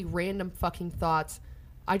crazy random fucking thoughts,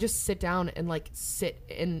 I just sit down and, like, sit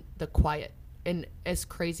in the quiet. And as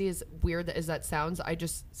crazy as weird as that sounds, I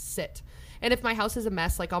just sit. And if my house is a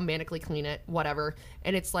mess, like, I'll manically clean it, whatever.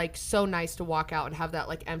 And it's, like, so nice to walk out and have that,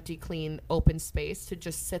 like, empty, clean, open space to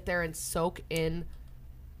just sit there and soak in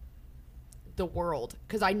the world.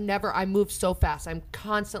 Because I move so fast. I'm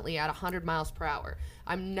constantly at 100 miles per hour.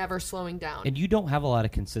 I'm never slowing down. And you don't have a lot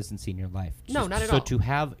of consistency in your life. No, not at all. So to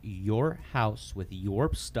have your house with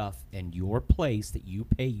your stuff and your place that you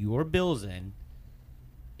pay your bills in,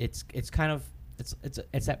 it's kind of...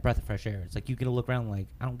 It's that breath of fresh air. It's like you get to look around like,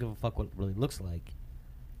 I don't give a fuck what it really looks like.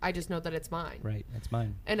 I just know that it's mine. Right, it's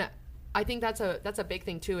mine. And I think that's a big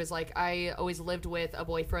thing too, is, like, I always lived with a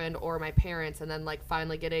boyfriend or my parents, and then, like,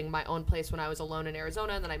 finally getting my own place when I was alone in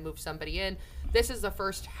Arizona, and then I moved somebody in. This is the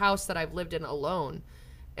first house that I've lived in alone.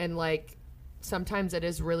 And, like, sometimes it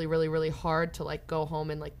is really, really, really hard to, like, go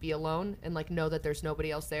home and, like, be alone and, like, know that there's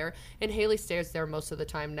nobody else there. And Haley stays there most of the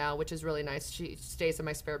time now, which is really nice. She stays in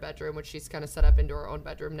my spare bedroom, which she's kind of set up into her own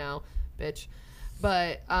bedroom now, bitch.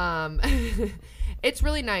 But it's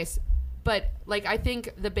really nice. But, like, I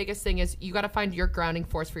think the biggest thing is you got to find your grounding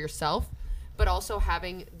force for yourself, but also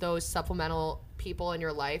having those supplemental people in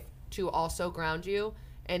your life to also ground you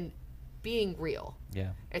and being real.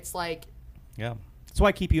 Yeah. It's like... Yeah. That's why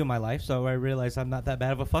I keep you in my life, so I realize I'm not that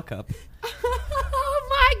bad of a fuck up. Oh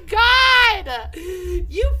my God!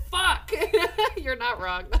 You fuck! You're not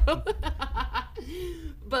wrong, though.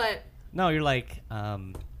 But... No, you're like,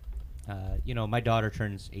 my daughter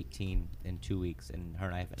turns 18 in 2 weeks, and her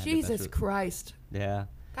and I haven't had Jesus Christ. Yeah.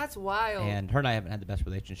 That's wild. And her and I haven't had the best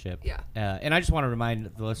relationship. Yeah. And I just want to remind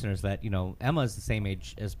the listeners that, Emma is the same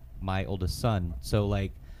age as my oldest son. So,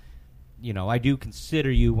 like, I do consider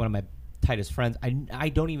you one of my tightest friends. I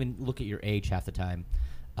don't even look at your age half the time.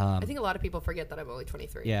 I think a lot of people forget that I'm only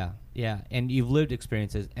 23. Yeah, and you've lived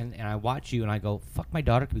experiences, and I watch you, and I go, fuck, my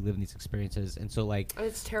daughter could be living these experiences, and so like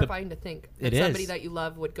it's terrifying to think that it somebody is. that you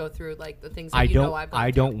love would go through like the things that I you don't, know I've gone I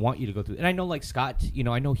through. don't want you to go through, and I know like Scott, you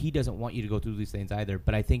know, I know he doesn't want you to go through these things either,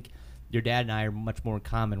 but I think your dad and I are much more in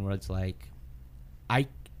common, where it's like,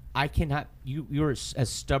 I cannot, you're as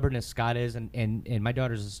stubborn as Scott is, and my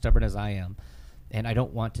daughter's as stubborn as I am, and I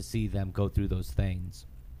don't want to see them go through those things,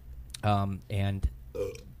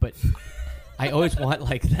 but I always want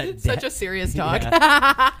like that. Such a serious talk.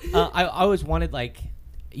 Yeah. I always wanted like,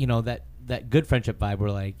 you know, that good friendship vibe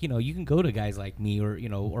where like, you know, you can go to guys like me, or you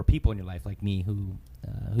know, or people in your life like me who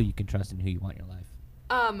you can trust and who you want in your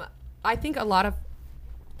life. I think a lot of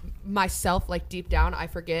myself, like deep down, I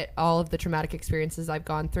forget all of the traumatic experiences I've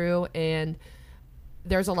gone through, and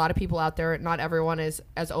there's a lot of people out there, not everyone is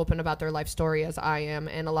as open about their life story as I am,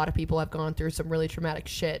 and a lot of people have gone through some really traumatic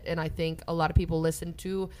shit, and I think a lot of people listen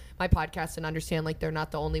to my podcast and understand like they're not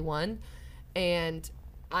the only one, and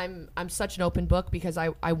I'm such an open book because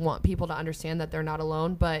I want people to understand that they're not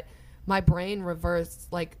alone, but my brain reversed,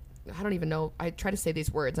 like, I don't even know, I try to say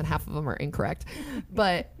these words and half of them are incorrect,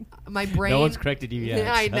 but my brain... No one's corrected you yet.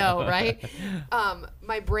 I know, right?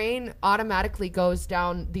 My brain automatically goes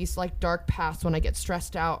down these like dark paths when I get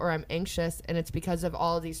stressed out or I'm anxious, and it's because of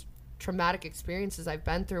all of these traumatic experiences I've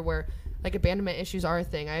been through where like abandonment issues are a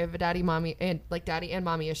thing. I have a daddy and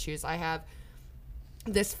mommy issues. I have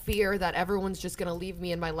this fear that everyone's just going to leave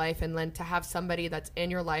me in my life, and then to have somebody that's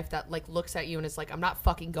in your life that like looks at you and is like, I'm not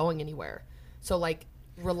fucking going anywhere. So like,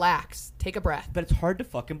 relax, take a breath. But it's hard to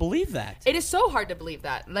fucking believe that. It is so hard to believe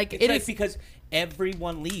that. Like, It's like because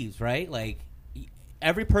everyone leaves, right? Like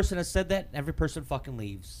every person has said that. Every person fucking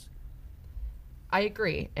leaves. I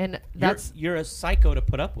agree, and that's you're a psycho to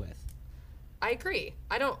put up with. I agree.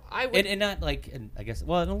 I would, and not like, I guess,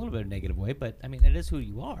 well, in a little bit of a negative way, but I mean, it is who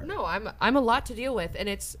you are. No, I'm a lot to deal with, and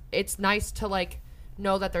it's nice to like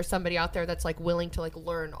know that there's somebody out there that's like willing to like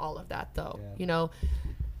learn all of that, though. Yeah. You know,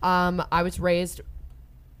 I was raised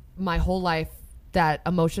my whole life that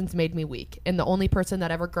emotions made me weak, and the only person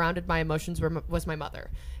that ever grounded my emotions was my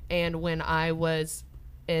mother. And when I was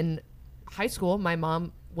in high school, my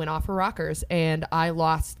mom went off her rockers, and I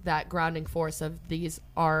lost that grounding force of these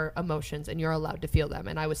are emotions and you're allowed to feel them,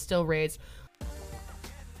 and I was still raised.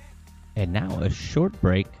 And now a short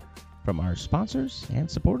break from our sponsors and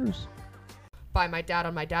supporters. By my dad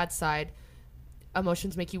on my dad's side,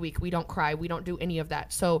 emotions make you weak. We don't cry. We don't do any of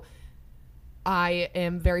that. So I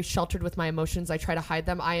am very sheltered with my emotions. I try to hide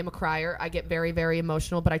them. I am a crier. I get very, very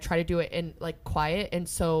emotional, but I try to do it in like quiet. And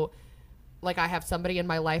so like I have somebody in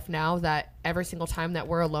my life now that every single time that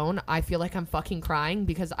we're alone, I feel like I'm fucking crying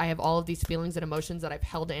because I have all of these feelings and emotions that I've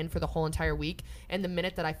held in for the whole entire week. And the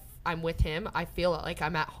minute that I'm with him, I feel like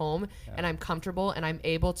I'm at home and I'm comfortable and I'm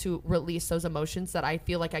able to release those emotions that I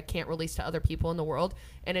feel like I can't release to other people in the world.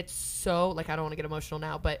 And it's so, like, I don't want to get emotional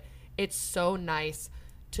now, but it's so nice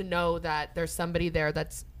to know that there's somebody there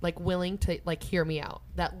that's like willing to like hear me out,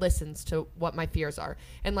 that listens to what my fears are.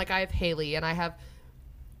 And like I have Haley and I have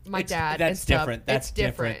my dad. That's and stuff. different. That's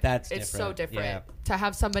different. It's so different. Yeah. To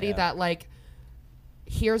have somebody that like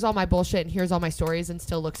hears all my bullshit and hears all my stories and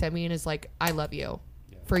still looks at me and is like, I love you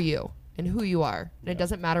for you and who you are. And it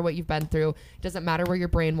doesn't matter what you've been through. It doesn't matter where your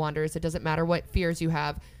brain wanders. It doesn't matter what fears you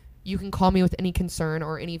have. You can call me with any concern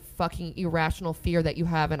or any fucking irrational fear that you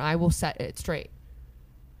have, and I will set it straight.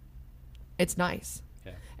 It's nice.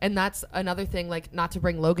 Okay. And that's another thing, like, not to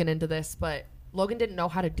bring Logan into this, but Logan didn't know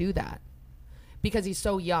how to do that because he's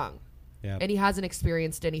so young. Yeah. And he hasn't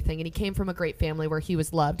experienced anything, and he came from a great family where he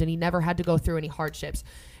was loved, and he never had to go through any hardships.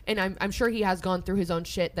 And I'm sure he has gone through his own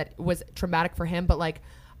shit that was traumatic for him, but like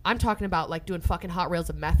I'm talking about like doing fucking hot rails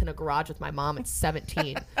of meth in a garage with my mom at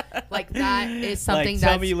 17. Like that is something like,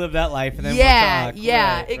 tell me you live that life and then yeah, we'll talk.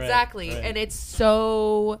 Yeah, right, exactly. Right. And it's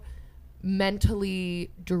so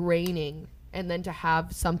mentally draining, and then to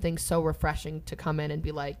have something so refreshing to come in and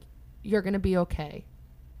be like, you're going to be okay.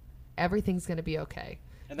 Everything's going to be okay.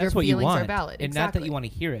 And that's your what you feelings want. are valid. And exactly. not that you want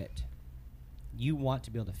to hear it. You want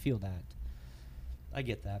to be able to feel that. I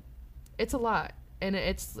get that. It's a lot. And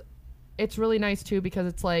it's really nice too, because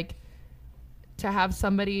it's like to have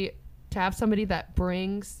somebody that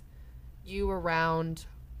brings you around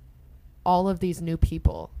all of these new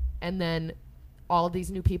people, and then all of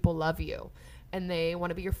these new people love you and they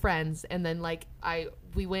want to be your friends. And then like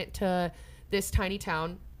we went to this tiny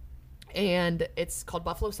town, and it's called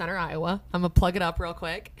Buffalo Center, Iowa. I'm gonna plug it up real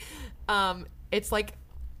quick. It's like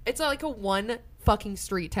a one fucking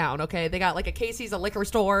street town. Okay, they got like a Casey's, a liquor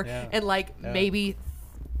store, and like maybe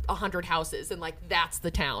 100 houses, and like that's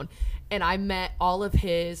the town. And I met all of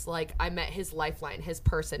his, like, I met his lifeline, his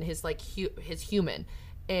person, his like his human,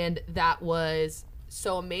 and that was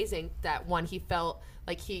so amazing that one, he felt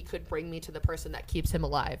like he could bring me to the person that keeps him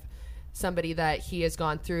alive, somebody that he has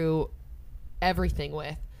gone through everything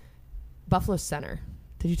with. Buffalo Center.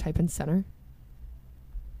 Did you type in center?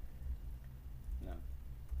 No.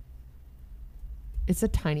 It's a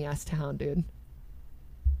tiny ass town, dude.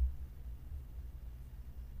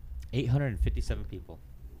 857 people.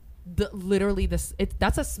 Literally this.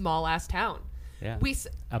 That's a small ass town. Yeah.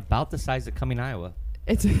 About the size of Cumming, Iowa.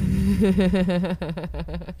 It's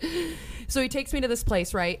so he takes me to this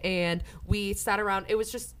place, right? And we sat around. It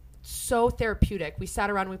was just so therapeutic. We sat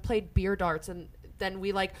around, we played beer darts, and then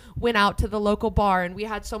we like went out to the local bar, and we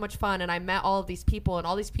had so much fun. And I met all of these people, and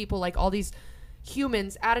all these people, like all these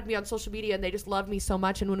humans, added me on social media, and they just loved me so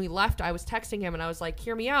much. And when we left, I was texting him, and I was like,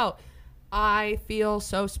 hear me out. I feel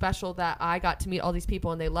so special that I got to meet all these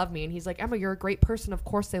people and they love me. And he's like, Emma, you're a great person. Of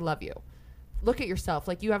course they love you. Look at yourself.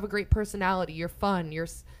 Like, you have a great personality. You're fun. You're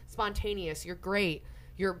spontaneous. You're great.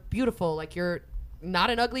 You're beautiful. Like, you're not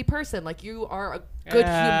an ugly person. Like, you are a good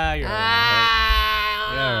human. You're right.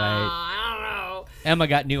 I don't know. Emma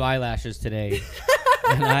got new eyelashes today.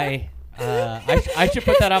 And I should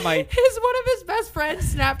put that on my... One of his best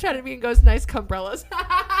friends Snapchatted me and goes, nice cumbrellas.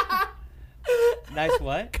 Nice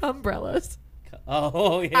what? Cumbrellas.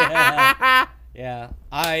 Oh, yeah. Yeah.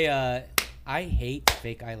 I hate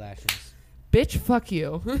fake eyelashes. Bitch, fuck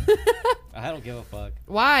you. I don't give a fuck.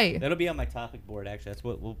 Why? That'll be on my topic board, actually. That's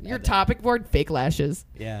what we'll... Your topic board, fake lashes.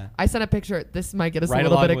 Yeah. I sent a picture. This might get us Right a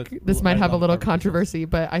little along bit with- of... This might right have a along little with controversy,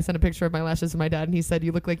 but I sent a picture of my lashes to my dad, and he said,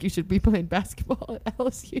 you look like you should be playing basketball at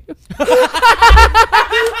LSU.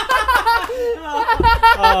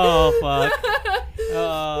 Oh, fuck.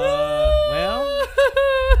 Well,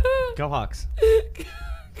 go Hawks.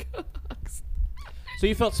 Go Hawks. So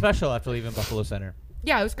you felt special after leaving Buffalo Center.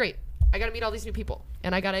 Yeah, it was great. I got to meet all these new people,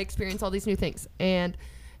 and I got to experience all these new things. And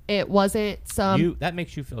it wasn't some... That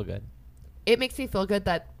makes you feel good. It makes me feel good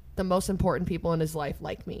that the most important people in his life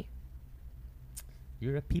like me.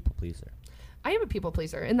 You're a people pleaser. I am a people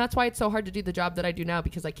pleaser, and that's why it's so hard to do the job that I do now,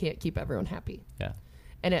 because I can't keep everyone happy. Yeah.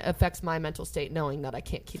 And it affects my mental state knowing that I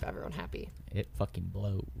can't keep everyone happy. It fucking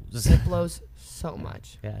blows. It blows so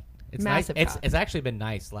much. Yeah. It's Massive nice. cock. It's actually been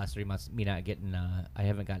nice the last 3 months. Me not getting. I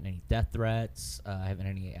haven't gotten any death threats. I haven't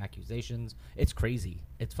had any accusations. It's crazy.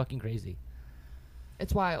 It's fucking crazy.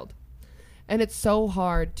 It's wild. And it's so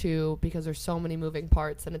hard too, because there's so many moving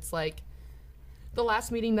parts. And it's like the last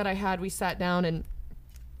meeting that I had, we sat down and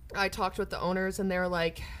I talked with the owners, and they're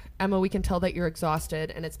like, Emma, we can tell that you're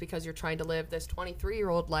exhausted, and it's because you're trying to live this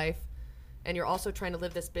 23-year-old life, and you're also trying to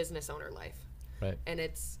live this business owner life. Right. And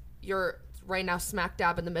you're right now smack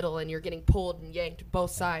dab in the middle, and you're getting pulled and yanked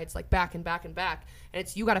both sides, like back and back and back. And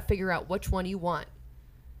you got to figure out which one you want.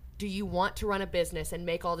 Do you want to run a business and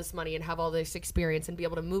make all this money and have all this experience and be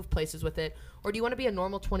able to move places with it? Or do you want to be a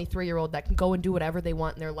normal 23-year-old that can go and do whatever they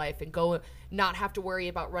want in their life and go not have to worry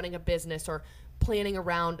about running a business or planning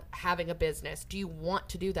around having a business? Do you want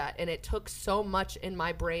to do that? And it took so much in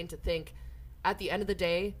my brain to think, at the end of the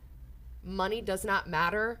day, money does not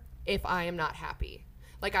matter if I am not happy.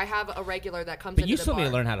 Like, I have a regular that comes into the bar. But you still need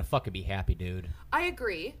to learn how to fucking be happy, dude. I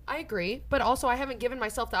agree. But also, I haven't given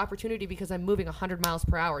myself the opportunity because I'm moving 100 miles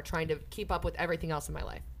per hour trying to keep up with everything else in my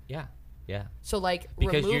life. Yeah. Yeah. So, like,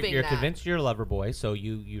 Because removing you're that. convinced you're a lover boy, so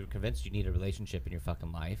you're convinced you need a relationship in your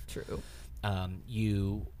fucking life. True.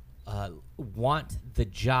 You want the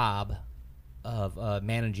job of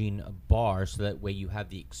managing a bar, so that way you have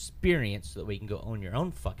the experience, so that way you can go own your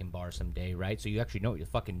own fucking bar someday, right? So you actually know what you're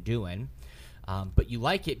fucking doing. But you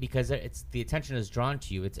like it because it's the attention is drawn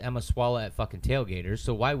to you. It's Emma Swalla at fucking Tailgaters,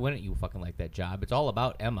 so why wouldn't you fucking like that job? It's all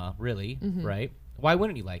about Emma, really, right? Why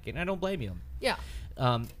wouldn't you like it? And I don't blame you. Yeah.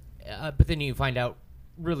 But then you find out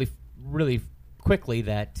really, really quickly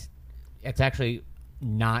that it's actually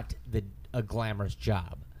not a glamorous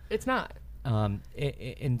job. It's not. And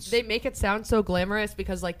They make it sound so glamorous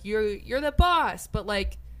because, like, you're the boss, but,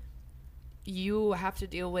 like, you have to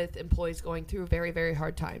deal with employees going through very, very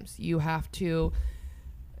hard times. You have to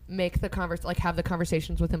make have the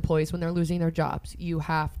conversations with employees when they're losing their jobs. You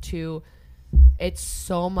have to. It's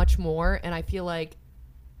so much more, and I feel like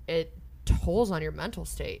it tolls on your mental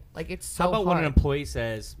state. Like, it's so How about hard. when an employee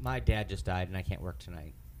says, "My dad just died and I can't work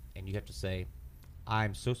tonight," and you have to say,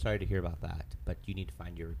 "I'm so sorry to hear about that, but you need to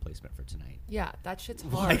find your replacement for tonight." Yeah, that shit's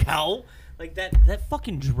hard. Like how? Like that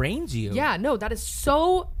fucking drains you. Yeah, no, that is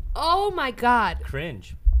so. Oh my God.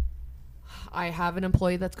 Cringe. I have an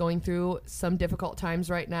employee that's going through some difficult times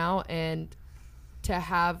right now, and to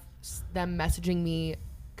have them messaging me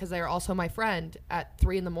because they're also my friend at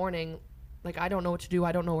 3 a.m. Like, I don't know what to do.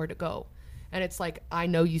 I don't know where to go. And it's like, I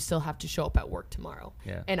know you still have to show up at work tomorrow.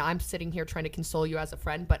 Yeah. And I'm sitting here trying to console you as a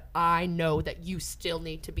friend, but I know that you still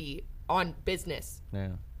need to be on business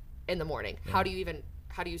in the morning. Yeah. How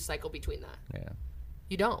do you cycle between that? Yeah.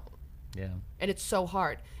 You don't. Yeah. And it's so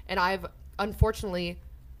hard. And unfortunately,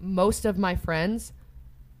 most of my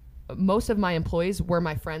employees were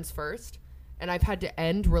my friends first. And I've had to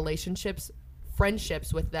end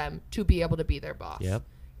friendships with them to be able to be their boss. Yep.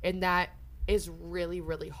 And that is really,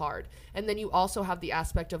 really hard. And then you also have the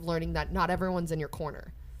aspect of learning that not everyone's in your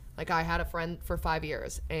corner. Like, I had a friend for 5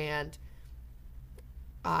 years, and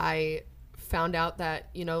I found out that,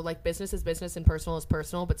 you know, like, business is business and personal is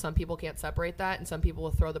personal, but some people can't separate that, and some people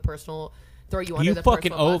will throw you under the personal bus. You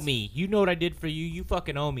fucking owe me. You know what I did for you. You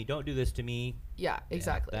fucking owe me. Don't do this to me. Yeah,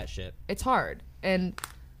 exactly. Yeah, that shit. It's hard. And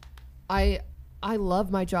I love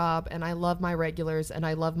my job, and I love my regulars, and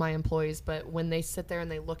I love my employees, but when they sit there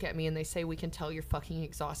and they look at me and they say, we can tell you're fucking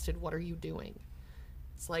exhausted, what are you doing?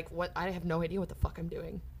 It's like, what? I have no idea what the fuck I'm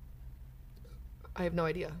doing. I have no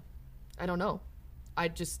idea. I don't know. I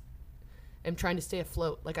just am trying to stay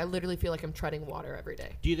afloat. Like, I literally feel like I'm treading water every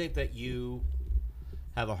day. Do you think that you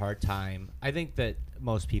have a hard time? I think that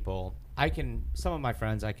most people, some of my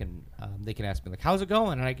friends, they can ask me, like, how's it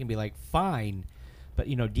going? And I can be like, fine. But,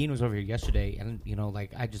 you know, Dean was over here yesterday, and, you know,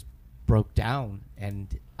 like, I just broke down, and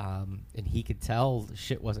he could tell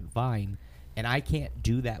shit wasn't fine. And I can't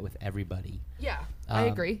do that with everybody. Yeah, I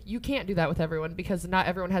agree. You can't do that with everyone because not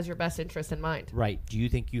everyone has your best interest in mind. Right. Do you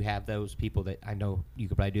think you have those people that I know you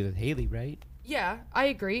could probably do with Haley, right? Yeah, I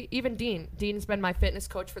agree. Even Dean. Dean's been my fitness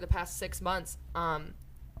coach for the past 6 months.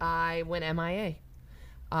 I went MIA.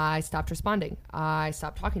 I stopped responding. I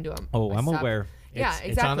stopped talking to him. Oh, I'm aware. Yeah,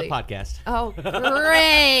 exactly. It's on the podcast. Oh,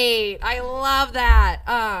 great. I love that.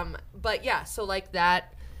 But yeah, so like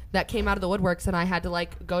that came out of the woodworks, and I had to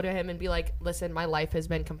like go to him and be like, listen, my life has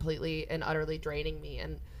been completely and utterly draining me,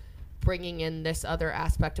 and bringing in this other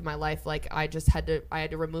aspect of my life. Like, I had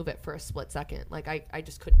to remove it for a split second. Like, I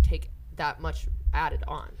just couldn't take that much added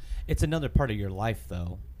on. It's another part of your life,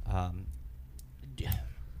 though. I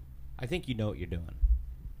think you know what you're doing.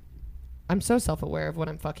 I'm so self-aware of when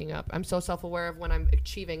I'm fucking up. I'm so self-aware of when I'm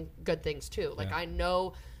achieving good things too. Like, I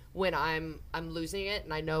know when I'm losing it,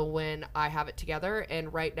 and I know when I have it together.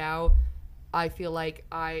 And right now, I feel like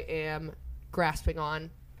I am grasping on.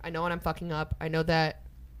 I know when I'm fucking up. I know that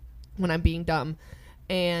when I'm being dumb,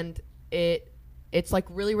 and it's like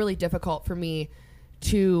really, really difficult for me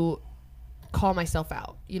to call myself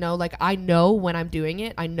out. You know, like, I know when I'm doing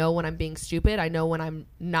it. I know when I'm being stupid. I know when I'm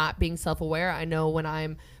not being self-aware. I know when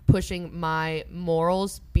I'm pushing my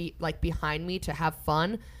morals behind me to have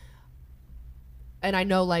fun. And I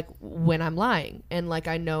know, like, when I'm lying, and like,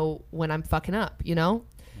 I know when I'm fucking up, you know?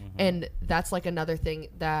 Mm-hmm. And that's like another thing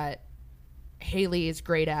that Haley is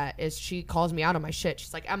great at, is she calls me out on my shit.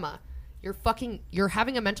 She's like, Emma, you're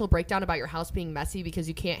having a mental breakdown about your house being messy because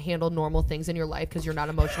you can't handle normal things in your life because you're not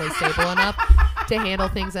emotionally stable enough to handle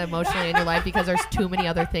things emotionally in your life because there's too many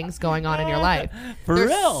other things going on in your life.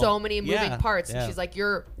 There's so many moving parts. And she's like,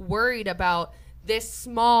 you're worried about this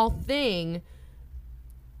small thing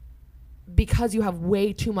because you have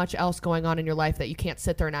way too much else going on in your life that you can't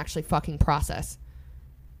sit there and actually fucking process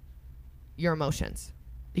your emotions.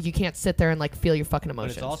 You can't sit there and like feel your fucking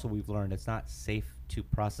emotions. But it's also, we've learned it's not safe to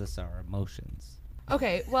process our emotions.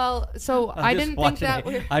 Okay, well, so I didn't think that.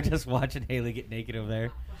 I'm just watching Haley get naked over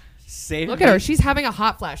there. Look at her. She's having a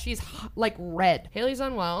hot flash. She's like red. Haley's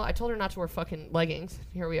unwell. I told her not to wear fucking leggings.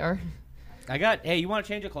 Here we are. Hey, you want to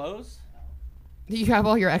change your clothes? You have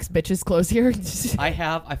all your ex-bitches clothes here?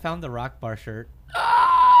 I found the rock bar shirt.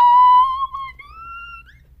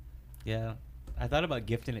 Yeah. I thought about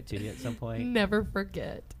gifting it to you at some point. Never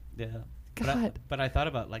forget. Yeah. God. But I thought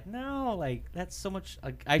about, like, no, like, that's so much.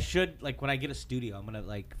 Like, I should, like, when I get a studio, I'm going to,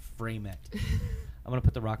 like, frame it. I'm going to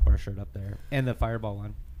put the rock bar shirt up there and the Fireball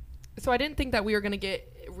one. So I didn't think that we were going to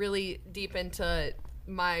get really deep into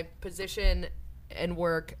my position and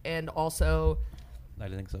work, and also... I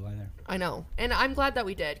didn't think so either. I know. And I'm glad that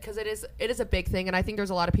we did, because it is a big thing, and I think there's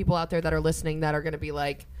a lot of people out there that are listening that are going to be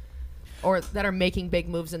like, or that are making big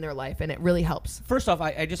moves in their life, and it really helps. First off,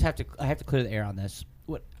 I just have to clear the air on this.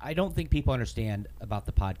 What I don't think people understand about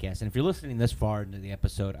the podcast, and if you're listening this far into the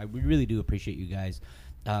episode, we really do appreciate you guys.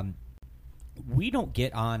 We don't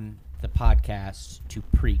get on the podcast to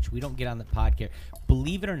preach. We don't get on the podcast.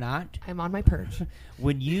 Believe it or not, I'm on my perch.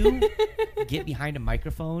 When you get behind a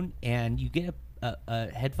microphone and you get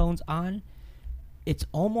headphones on, it's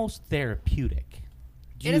almost therapeutic.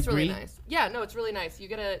 It is really nice. Yeah, no, it's really nice. You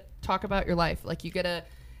get to talk about your life. Like, you get to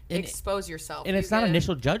expose yourself. And it's not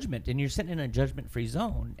initial judgment, and you're sitting in a judgment-free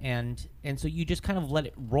zone, and so you just kind of let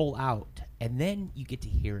it roll out, and then you get to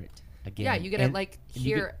hear it again. Yeah, you get to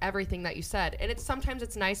hear everything that you said. And sometimes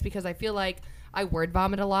it's nice because I feel like I word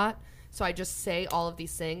vomit a lot, so I just say all of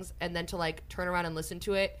these things, and then to like turn around and listen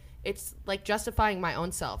to it, it's like justifying my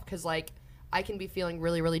own self, because like I can be feeling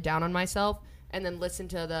really, really down on myself, and then listen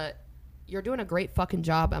to you're doing a great fucking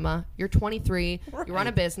job, Emma. You're 23. Right. You run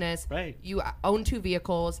a business. Right. You own 2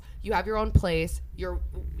 vehicles. You have your own place. You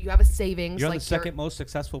have a savings. You're the second most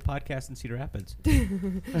successful podcast in Cedar Rapids.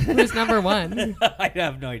 Who's number 1? I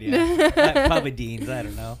have no idea. Probably Dean's. I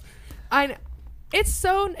don't know.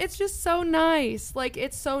 It's just so nice. Like,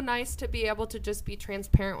 it's so nice to be able to just be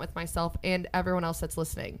transparent with myself and everyone else that's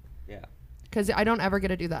listening. Yeah. Because I don't ever get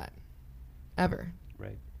to do that. Ever.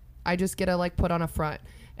 Right. I just get to like put on a front.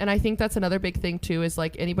 And I think that's another big thing too, is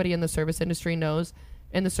like anybody in the service industry knows,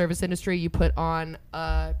 in the service industry you put on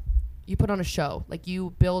a show. Like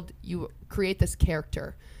you create this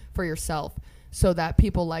character for yourself so that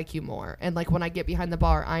people like you more. And like when I get behind the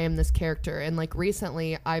bar, I am this character. And like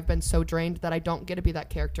recently I've been so drained that I don't get to be that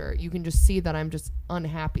character. You can just see that I'm just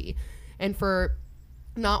unhappy. And for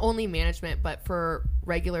not only management, but for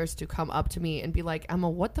regulars to come up to me and be like, Emma,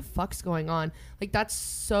 what the fuck's going on? Like, that's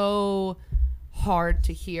so hard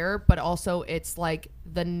to hear, but also it's like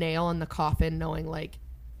the nail in the coffin, knowing like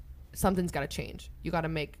something's got to change. You got to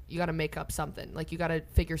make up something. Like, you got to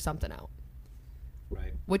figure something out.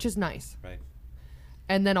 Right. Which is nice. Right.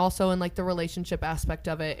 And then also in like the relationship aspect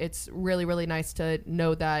of it, it's really, really nice to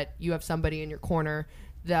know that you have somebody in your corner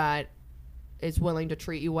that is willing to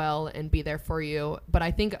treat you well and be there for you. But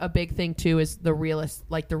I think a big thing too is the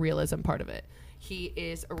realism part of it. He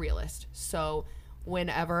is a realist. So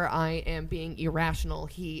whenever I am being irrational,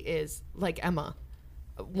 he is like, Emma.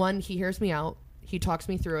 One, he hears me out. He talks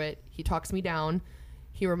me through it. He talks me down.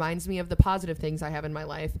 He reminds me of the positive things I have in my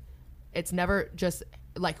life. It's never just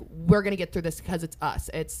like, we're going to get through this because it's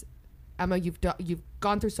us. It's, Emma, you've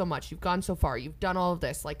gone through so much. You've gone so far. You've done all of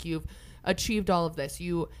this. Like, you've achieved all of this.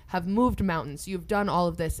 You have moved mountains. You've done all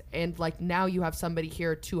of this. And like, now you have somebody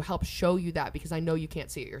here to help show you that, because I know you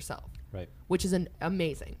can't see it yourself. Right. Which is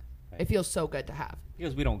amazing. Right. It feels so good to have.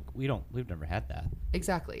 Because we've never had that.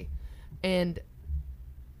 Exactly. And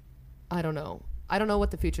I don't know. I don't know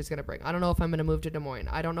what the future is going to bring. I don't know if I'm going to move to Des Moines.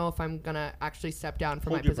 I don't know if I'm going to actually step down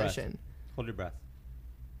from my position. Hold your breath.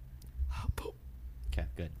 Okay,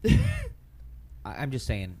 good. I'm just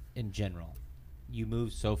saying, in general, you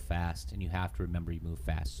move so fast, and you have to remember you move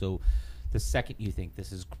fast. So the second you think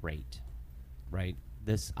this is great, right?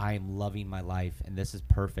 I am loving my life, and this is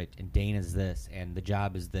perfect, and Dane is this, and the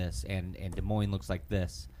job is this, and Des Moines looks like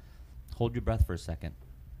this. Hold your breath for a second.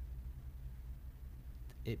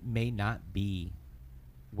 It may not be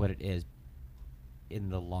what it is in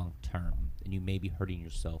the long term, and you may be hurting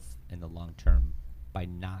yourself in the long term by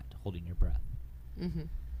not holding your breath. Mm-hmm.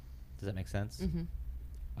 Does that make sense? Mm-hmm.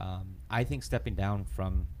 I think stepping down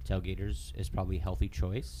from Tailgaters is probably a healthy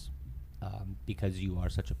choice, because you are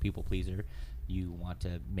such a people pleaser. You want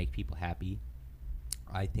to make people happy.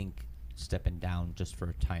 I think stepping down just for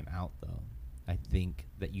a time out, though, I think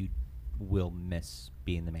that you will miss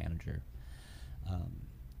being the manager.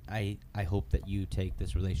 I hope that you take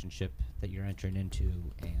this relationship that you're entering into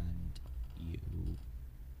and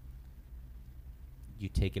you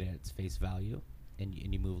take it at its face value, and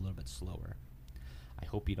you move a little bit slower. I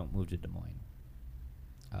hope you don't move to Des Moines.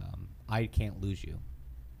 I can't lose you.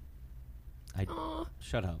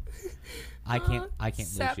 Shut up. I can't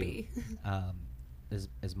sappy. lose you.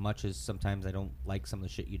 As much as sometimes I don't like some of the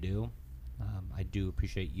shit you do, I do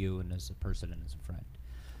appreciate you, and as a person and as a friend.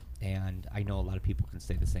 And I know a lot of people can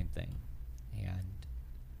say the same thing. And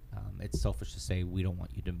it's selfish to say we don't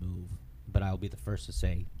want you to move, but I'll be the first to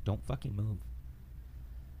say, don't fucking move.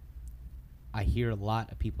 I hear a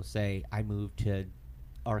lot of people say, I moved to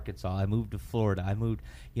Arkansas, I moved to Florida, I moved,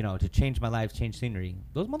 to change my life, change scenery.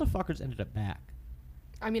 Those motherfuckers ended up back.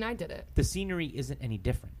 I mean, I did it. The scenery isn't any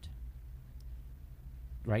different,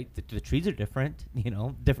 right? The trees are different,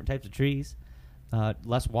 different types of trees,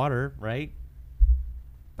 less water, right?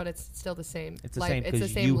 But it's still the same. It's the life. same. It's the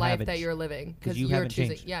same life that you're living because you're choosing.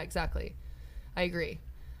 Changed. Yeah, exactly. I agree.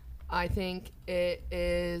 I think it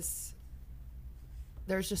is.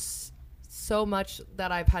 There's just so much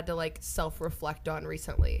that I've had to self-reflect on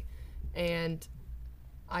recently, and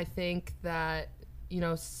I think that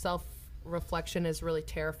self-reflection is really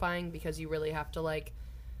terrifying because you really have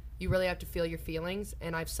to feel your feelings.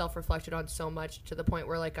 And I've self-reflected on so much to the point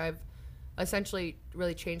where I've essentially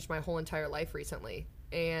really changed my whole entire life recently.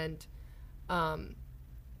 And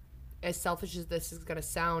as selfish as this is going to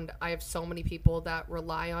sound, I have so many people that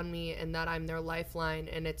rely on me and that I'm their lifeline,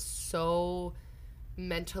 and it's so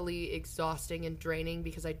mentally exhausting and draining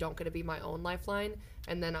because I don't get to be my own lifeline,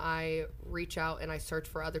 and then I reach out and I search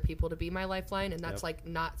for other people to be my lifeline, and that's like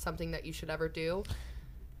not something that you should ever do.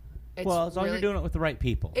 As long as you're doing it with the right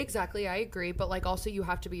people. Exactly, I agree. But like, also, you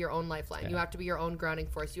have to be your own lifeline. You have to be your own grounding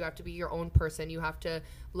force. You have to be your own person. You have to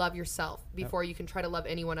love yourself before you can try to love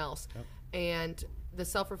anyone else. And the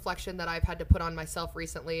self-reflection that I've had to put on myself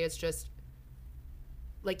recently is just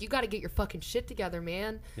like, you got to get your fucking shit together,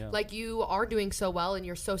 man. Like, you are doing so well and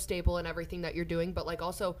you're so stable in everything that you're doing, but like,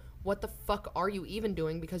 also, what the fuck are you even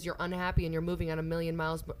doing, because you're unhappy and you're moving at a million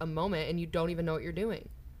miles a moment and you don't even know what you're doing.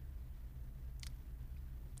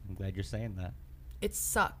 I'm glad you're saying that. It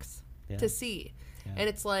sucks to see. And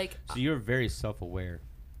it's like... So you're very self-aware.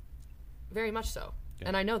 Very much so. Good.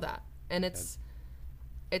 And I know that. And it's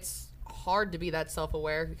hard to be that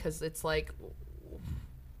self-aware, because it's like,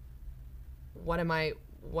 what am I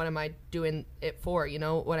doing it for? You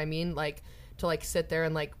know what I mean? Like, to like sit there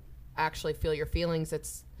and like actually feel your feelings.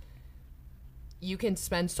 You can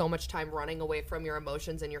spend so much time running away from your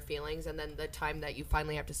emotions and your feelings, and then the time that you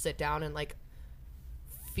finally have to sit down and like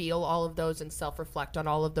feel all of those and self-reflect on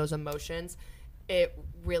all of those emotions, it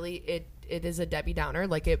is a Debbie Downer.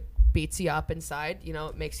 Like, it beats you up inside, you know.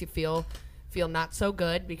 It makes you feel not so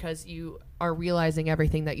good, because you are realizing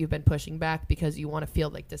everything that you've been pushing back, because you want to feel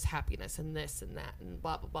like this happiness and this and that and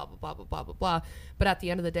blah blah blah blah blah blah blah blah blah. But at the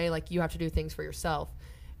end of the day, like, you have to do things for yourself.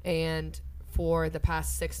 And for the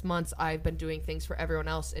past 6 months, I've been doing things for everyone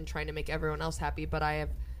else and trying to make everyone else happy, but I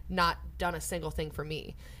have not done a single thing for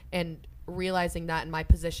me. And realizing that in my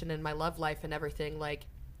position in my love life and everything, like,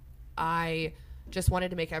 I just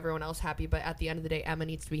wanted to make everyone else happy, but at the end of the day, Emma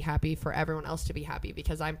needs to be happy for everyone else to be happy,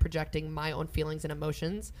 because I'm projecting my own feelings and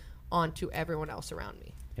emotions onto everyone else around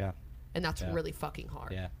me. Yeah. And that's really fucking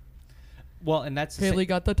hard. Yeah. Well, and that's... Haley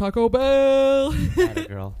got the Taco Bell! Atta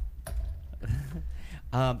girl.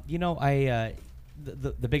 You know,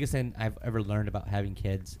 the biggest thing I've ever learned about having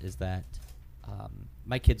kids is that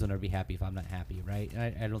my kids will never be happy if I'm not happy, right?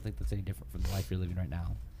 And I don't think that's any different from the life you're living right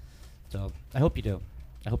now. So I hope you do.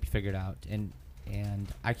 I hope you figure it out. And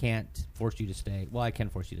I can't force you to stay. Well, I can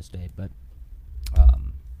force you to stay, but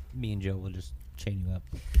me and Joe will just chain you up.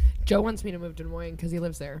 Joe wants me to move to Des Moines because he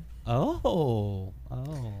lives there. Oh,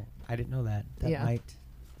 I didn't know that.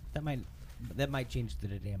 That might change the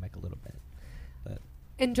dynamic a little bit. But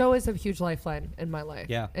and Joe is a huge lifeline in my life.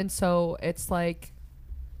 Yeah. And so it's like,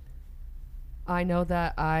 I know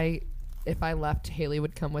that if I left, Haley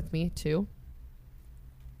would come with me too.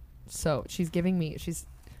 So she's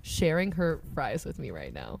sharing her fries with me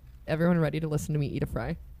right now. Everyone ready to listen to me eat a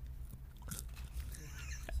fry?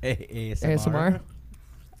 ASMR.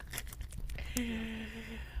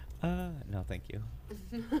 No, thank you.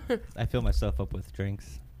 I fill myself up with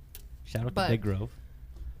drinks. Shout out to Big Grove.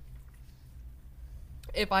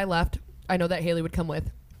 If I left, I know that Haley would come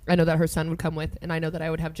with. I know that her son would come with, and I know that I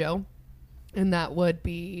would have Joe. And that would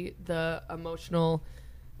be the emotional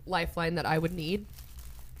lifeline that I would need.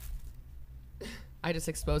 I just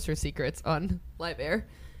exposed her secrets on live air.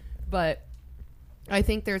 But I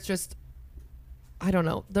think there's just, I don't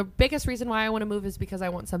know. The biggest reason why I want to move is because I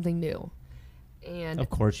want something new. And of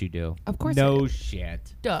course you do. Of course. No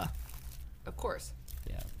shit. Duh. Of course.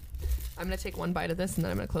 Yeah. I'm going to take one bite of this, and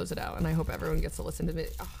then I'm going to close it out. And I hope everyone gets to listen to me.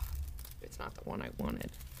 Oh, it's not the one I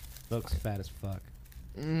wanted. Looks fat as fuck.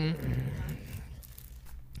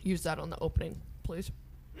 Use that on the opening, please.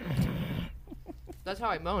 That's how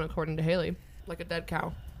I moan, according to Haley. Like a dead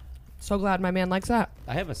cow. So glad my man likes that.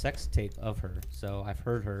 I have a sex tape of her, so I've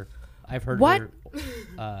heard her. What?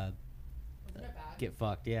 Get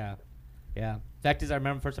fucked, yeah. Yeah. Fact is, I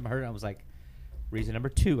remember the first time I heard it, I was like, reason number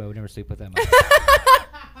 2, I would never sleep with Emma.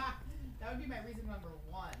 That would be my reason number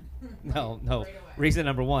 1. No. Right, reason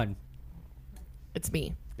number 1. It's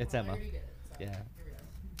me. It's Emma. Yeah.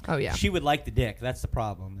 Oh, yeah. She would like the dick. That's the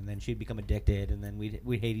problem. And then she'd become addicted, and then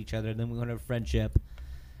we'd hate each other, and then we would have a friendship.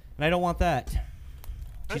 And I don't want that.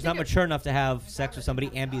 She's not mature enough to have sex with somebody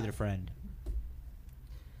and be their friend.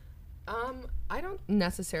 I don't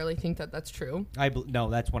necessarily think that that's true. No,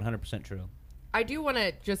 that's 100% true. I do want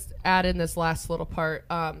to just add in this last little part.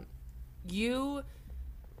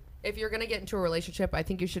 If you're going to get into a relationship, I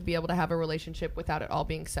think you should be able to have a relationship without it all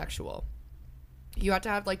being sexual. You have to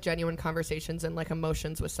have, like, genuine conversations and, like,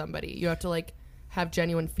 emotions with somebody. You have to, like, have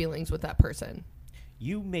genuine feelings with that person.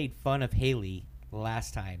 You made fun of Haley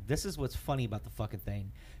last time. This is what's funny about the fucking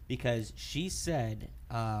thing. Because she said,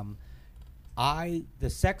 the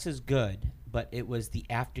sex is good, but it was the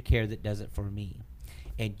aftercare that does it for me.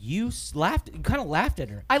 and you laughed. You kind of laughed at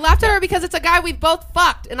her. I laughed at her because it's a guy we both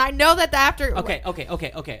fucked, and I know that after. Okay.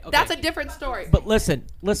 That's a different story. But listen.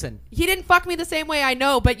 He didn't fuck me the same way, I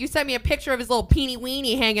know, but you sent me a picture of his little peeny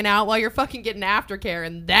weenie hanging out while you're fucking getting aftercare,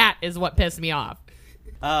 and that is what pissed me off.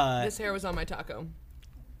 This hair was on my taco.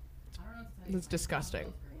 It's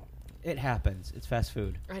disgusting. It happens. It's fast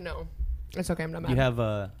food. I know. It's okay. I'm not mad. You have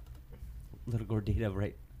a little gordita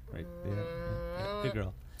right there. Yeah. Good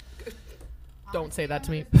girl. Don't say that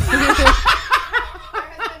to me.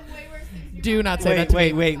 Do not say that to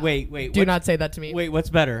me. Wait. Do not say that to me. Wait, what's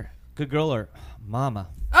better? Good girl or mama?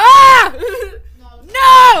 Ah!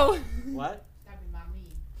 No! What? That'd be mommy.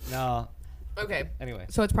 No. Okay. Anyway.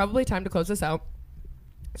 So it's probably time to close this out.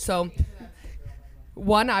 So,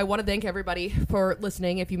 one, I want to thank everybody for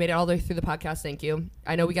listening. If you made it all the way through the podcast, thank you.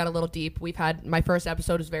 I know we got a little deep. My first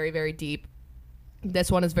episode is very, very deep. This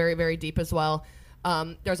one is very, very deep as well.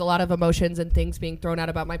 There's a lot of emotions and things being thrown out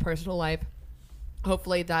about my personal life.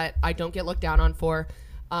 Hopefully that I don't get looked down on for.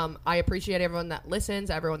 I appreciate everyone that listens,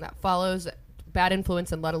 everyone that follows, Bad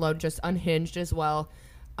Influence, and let alone just Unhinged as well.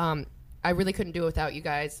 I really couldn't do it without you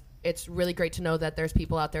guys. It's really great to know that there's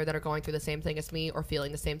people out there that are going through the same thing as me or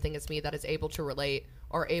feeling the same thing as me that is able to relate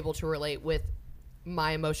with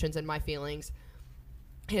my emotions and my feelings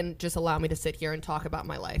and just allow me to sit here and talk about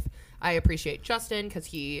my life. I appreciate Justin because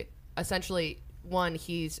he essentially,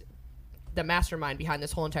 he's the mastermind behind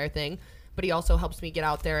this whole entire thing, but he also helps me get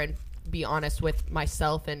out there and be honest with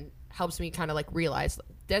myself and helps me kind of like realize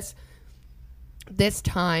this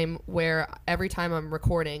time where every time I'm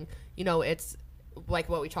recording, it's like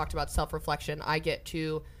what we talked about, self-reflection. I get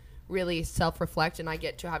to really self-reflect and I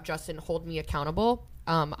get to have Justin hold me accountable.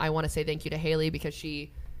 I want to say thank you to Haley because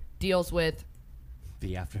she deals with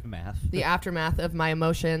the aftermath of my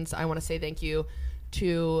emotions. I want to say thank you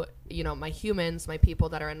to, my humans, my people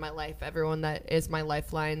that are in my life, everyone that is my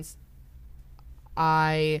lifelines.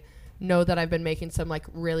 I know that I've been making some like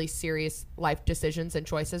really serious life decisions and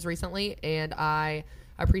choices recently, and I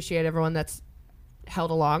appreciate everyone that's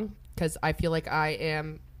held along because I feel like I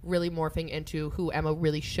am really morphing into who Emma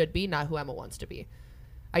really should be, not who Emma wants to be.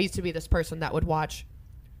 I used to be this person that would watch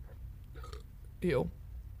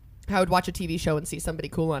I would watch a TV show and see somebody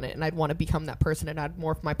cool on it, and I'd want to become that person, and I'd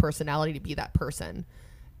morph my personality to be that person.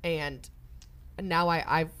 And now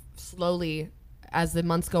I've slowly, as the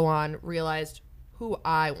months go on, realized who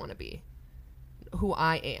I want to be, who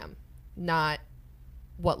I am, not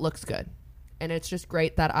what looks good. And it's just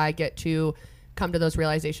great that I get to come to those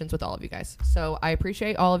realizations with all of you guys. So I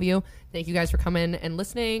appreciate all of you. Thank you guys for coming and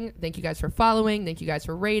listening. Thank you guys for following. Thank you guys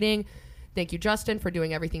for rating. Thank you, Justin, for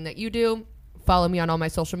doing everything that you do. Follow me on all my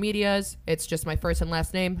social medias. It's just my first and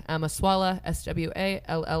last name, Emma Swalla,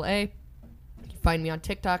 Swalla. You can find me on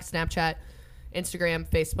TikTok, Snapchat, Instagram,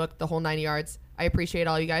 Facebook, the whole 9 yards. I appreciate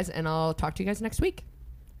all you guys, and I'll talk to you guys next week.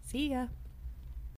 See ya.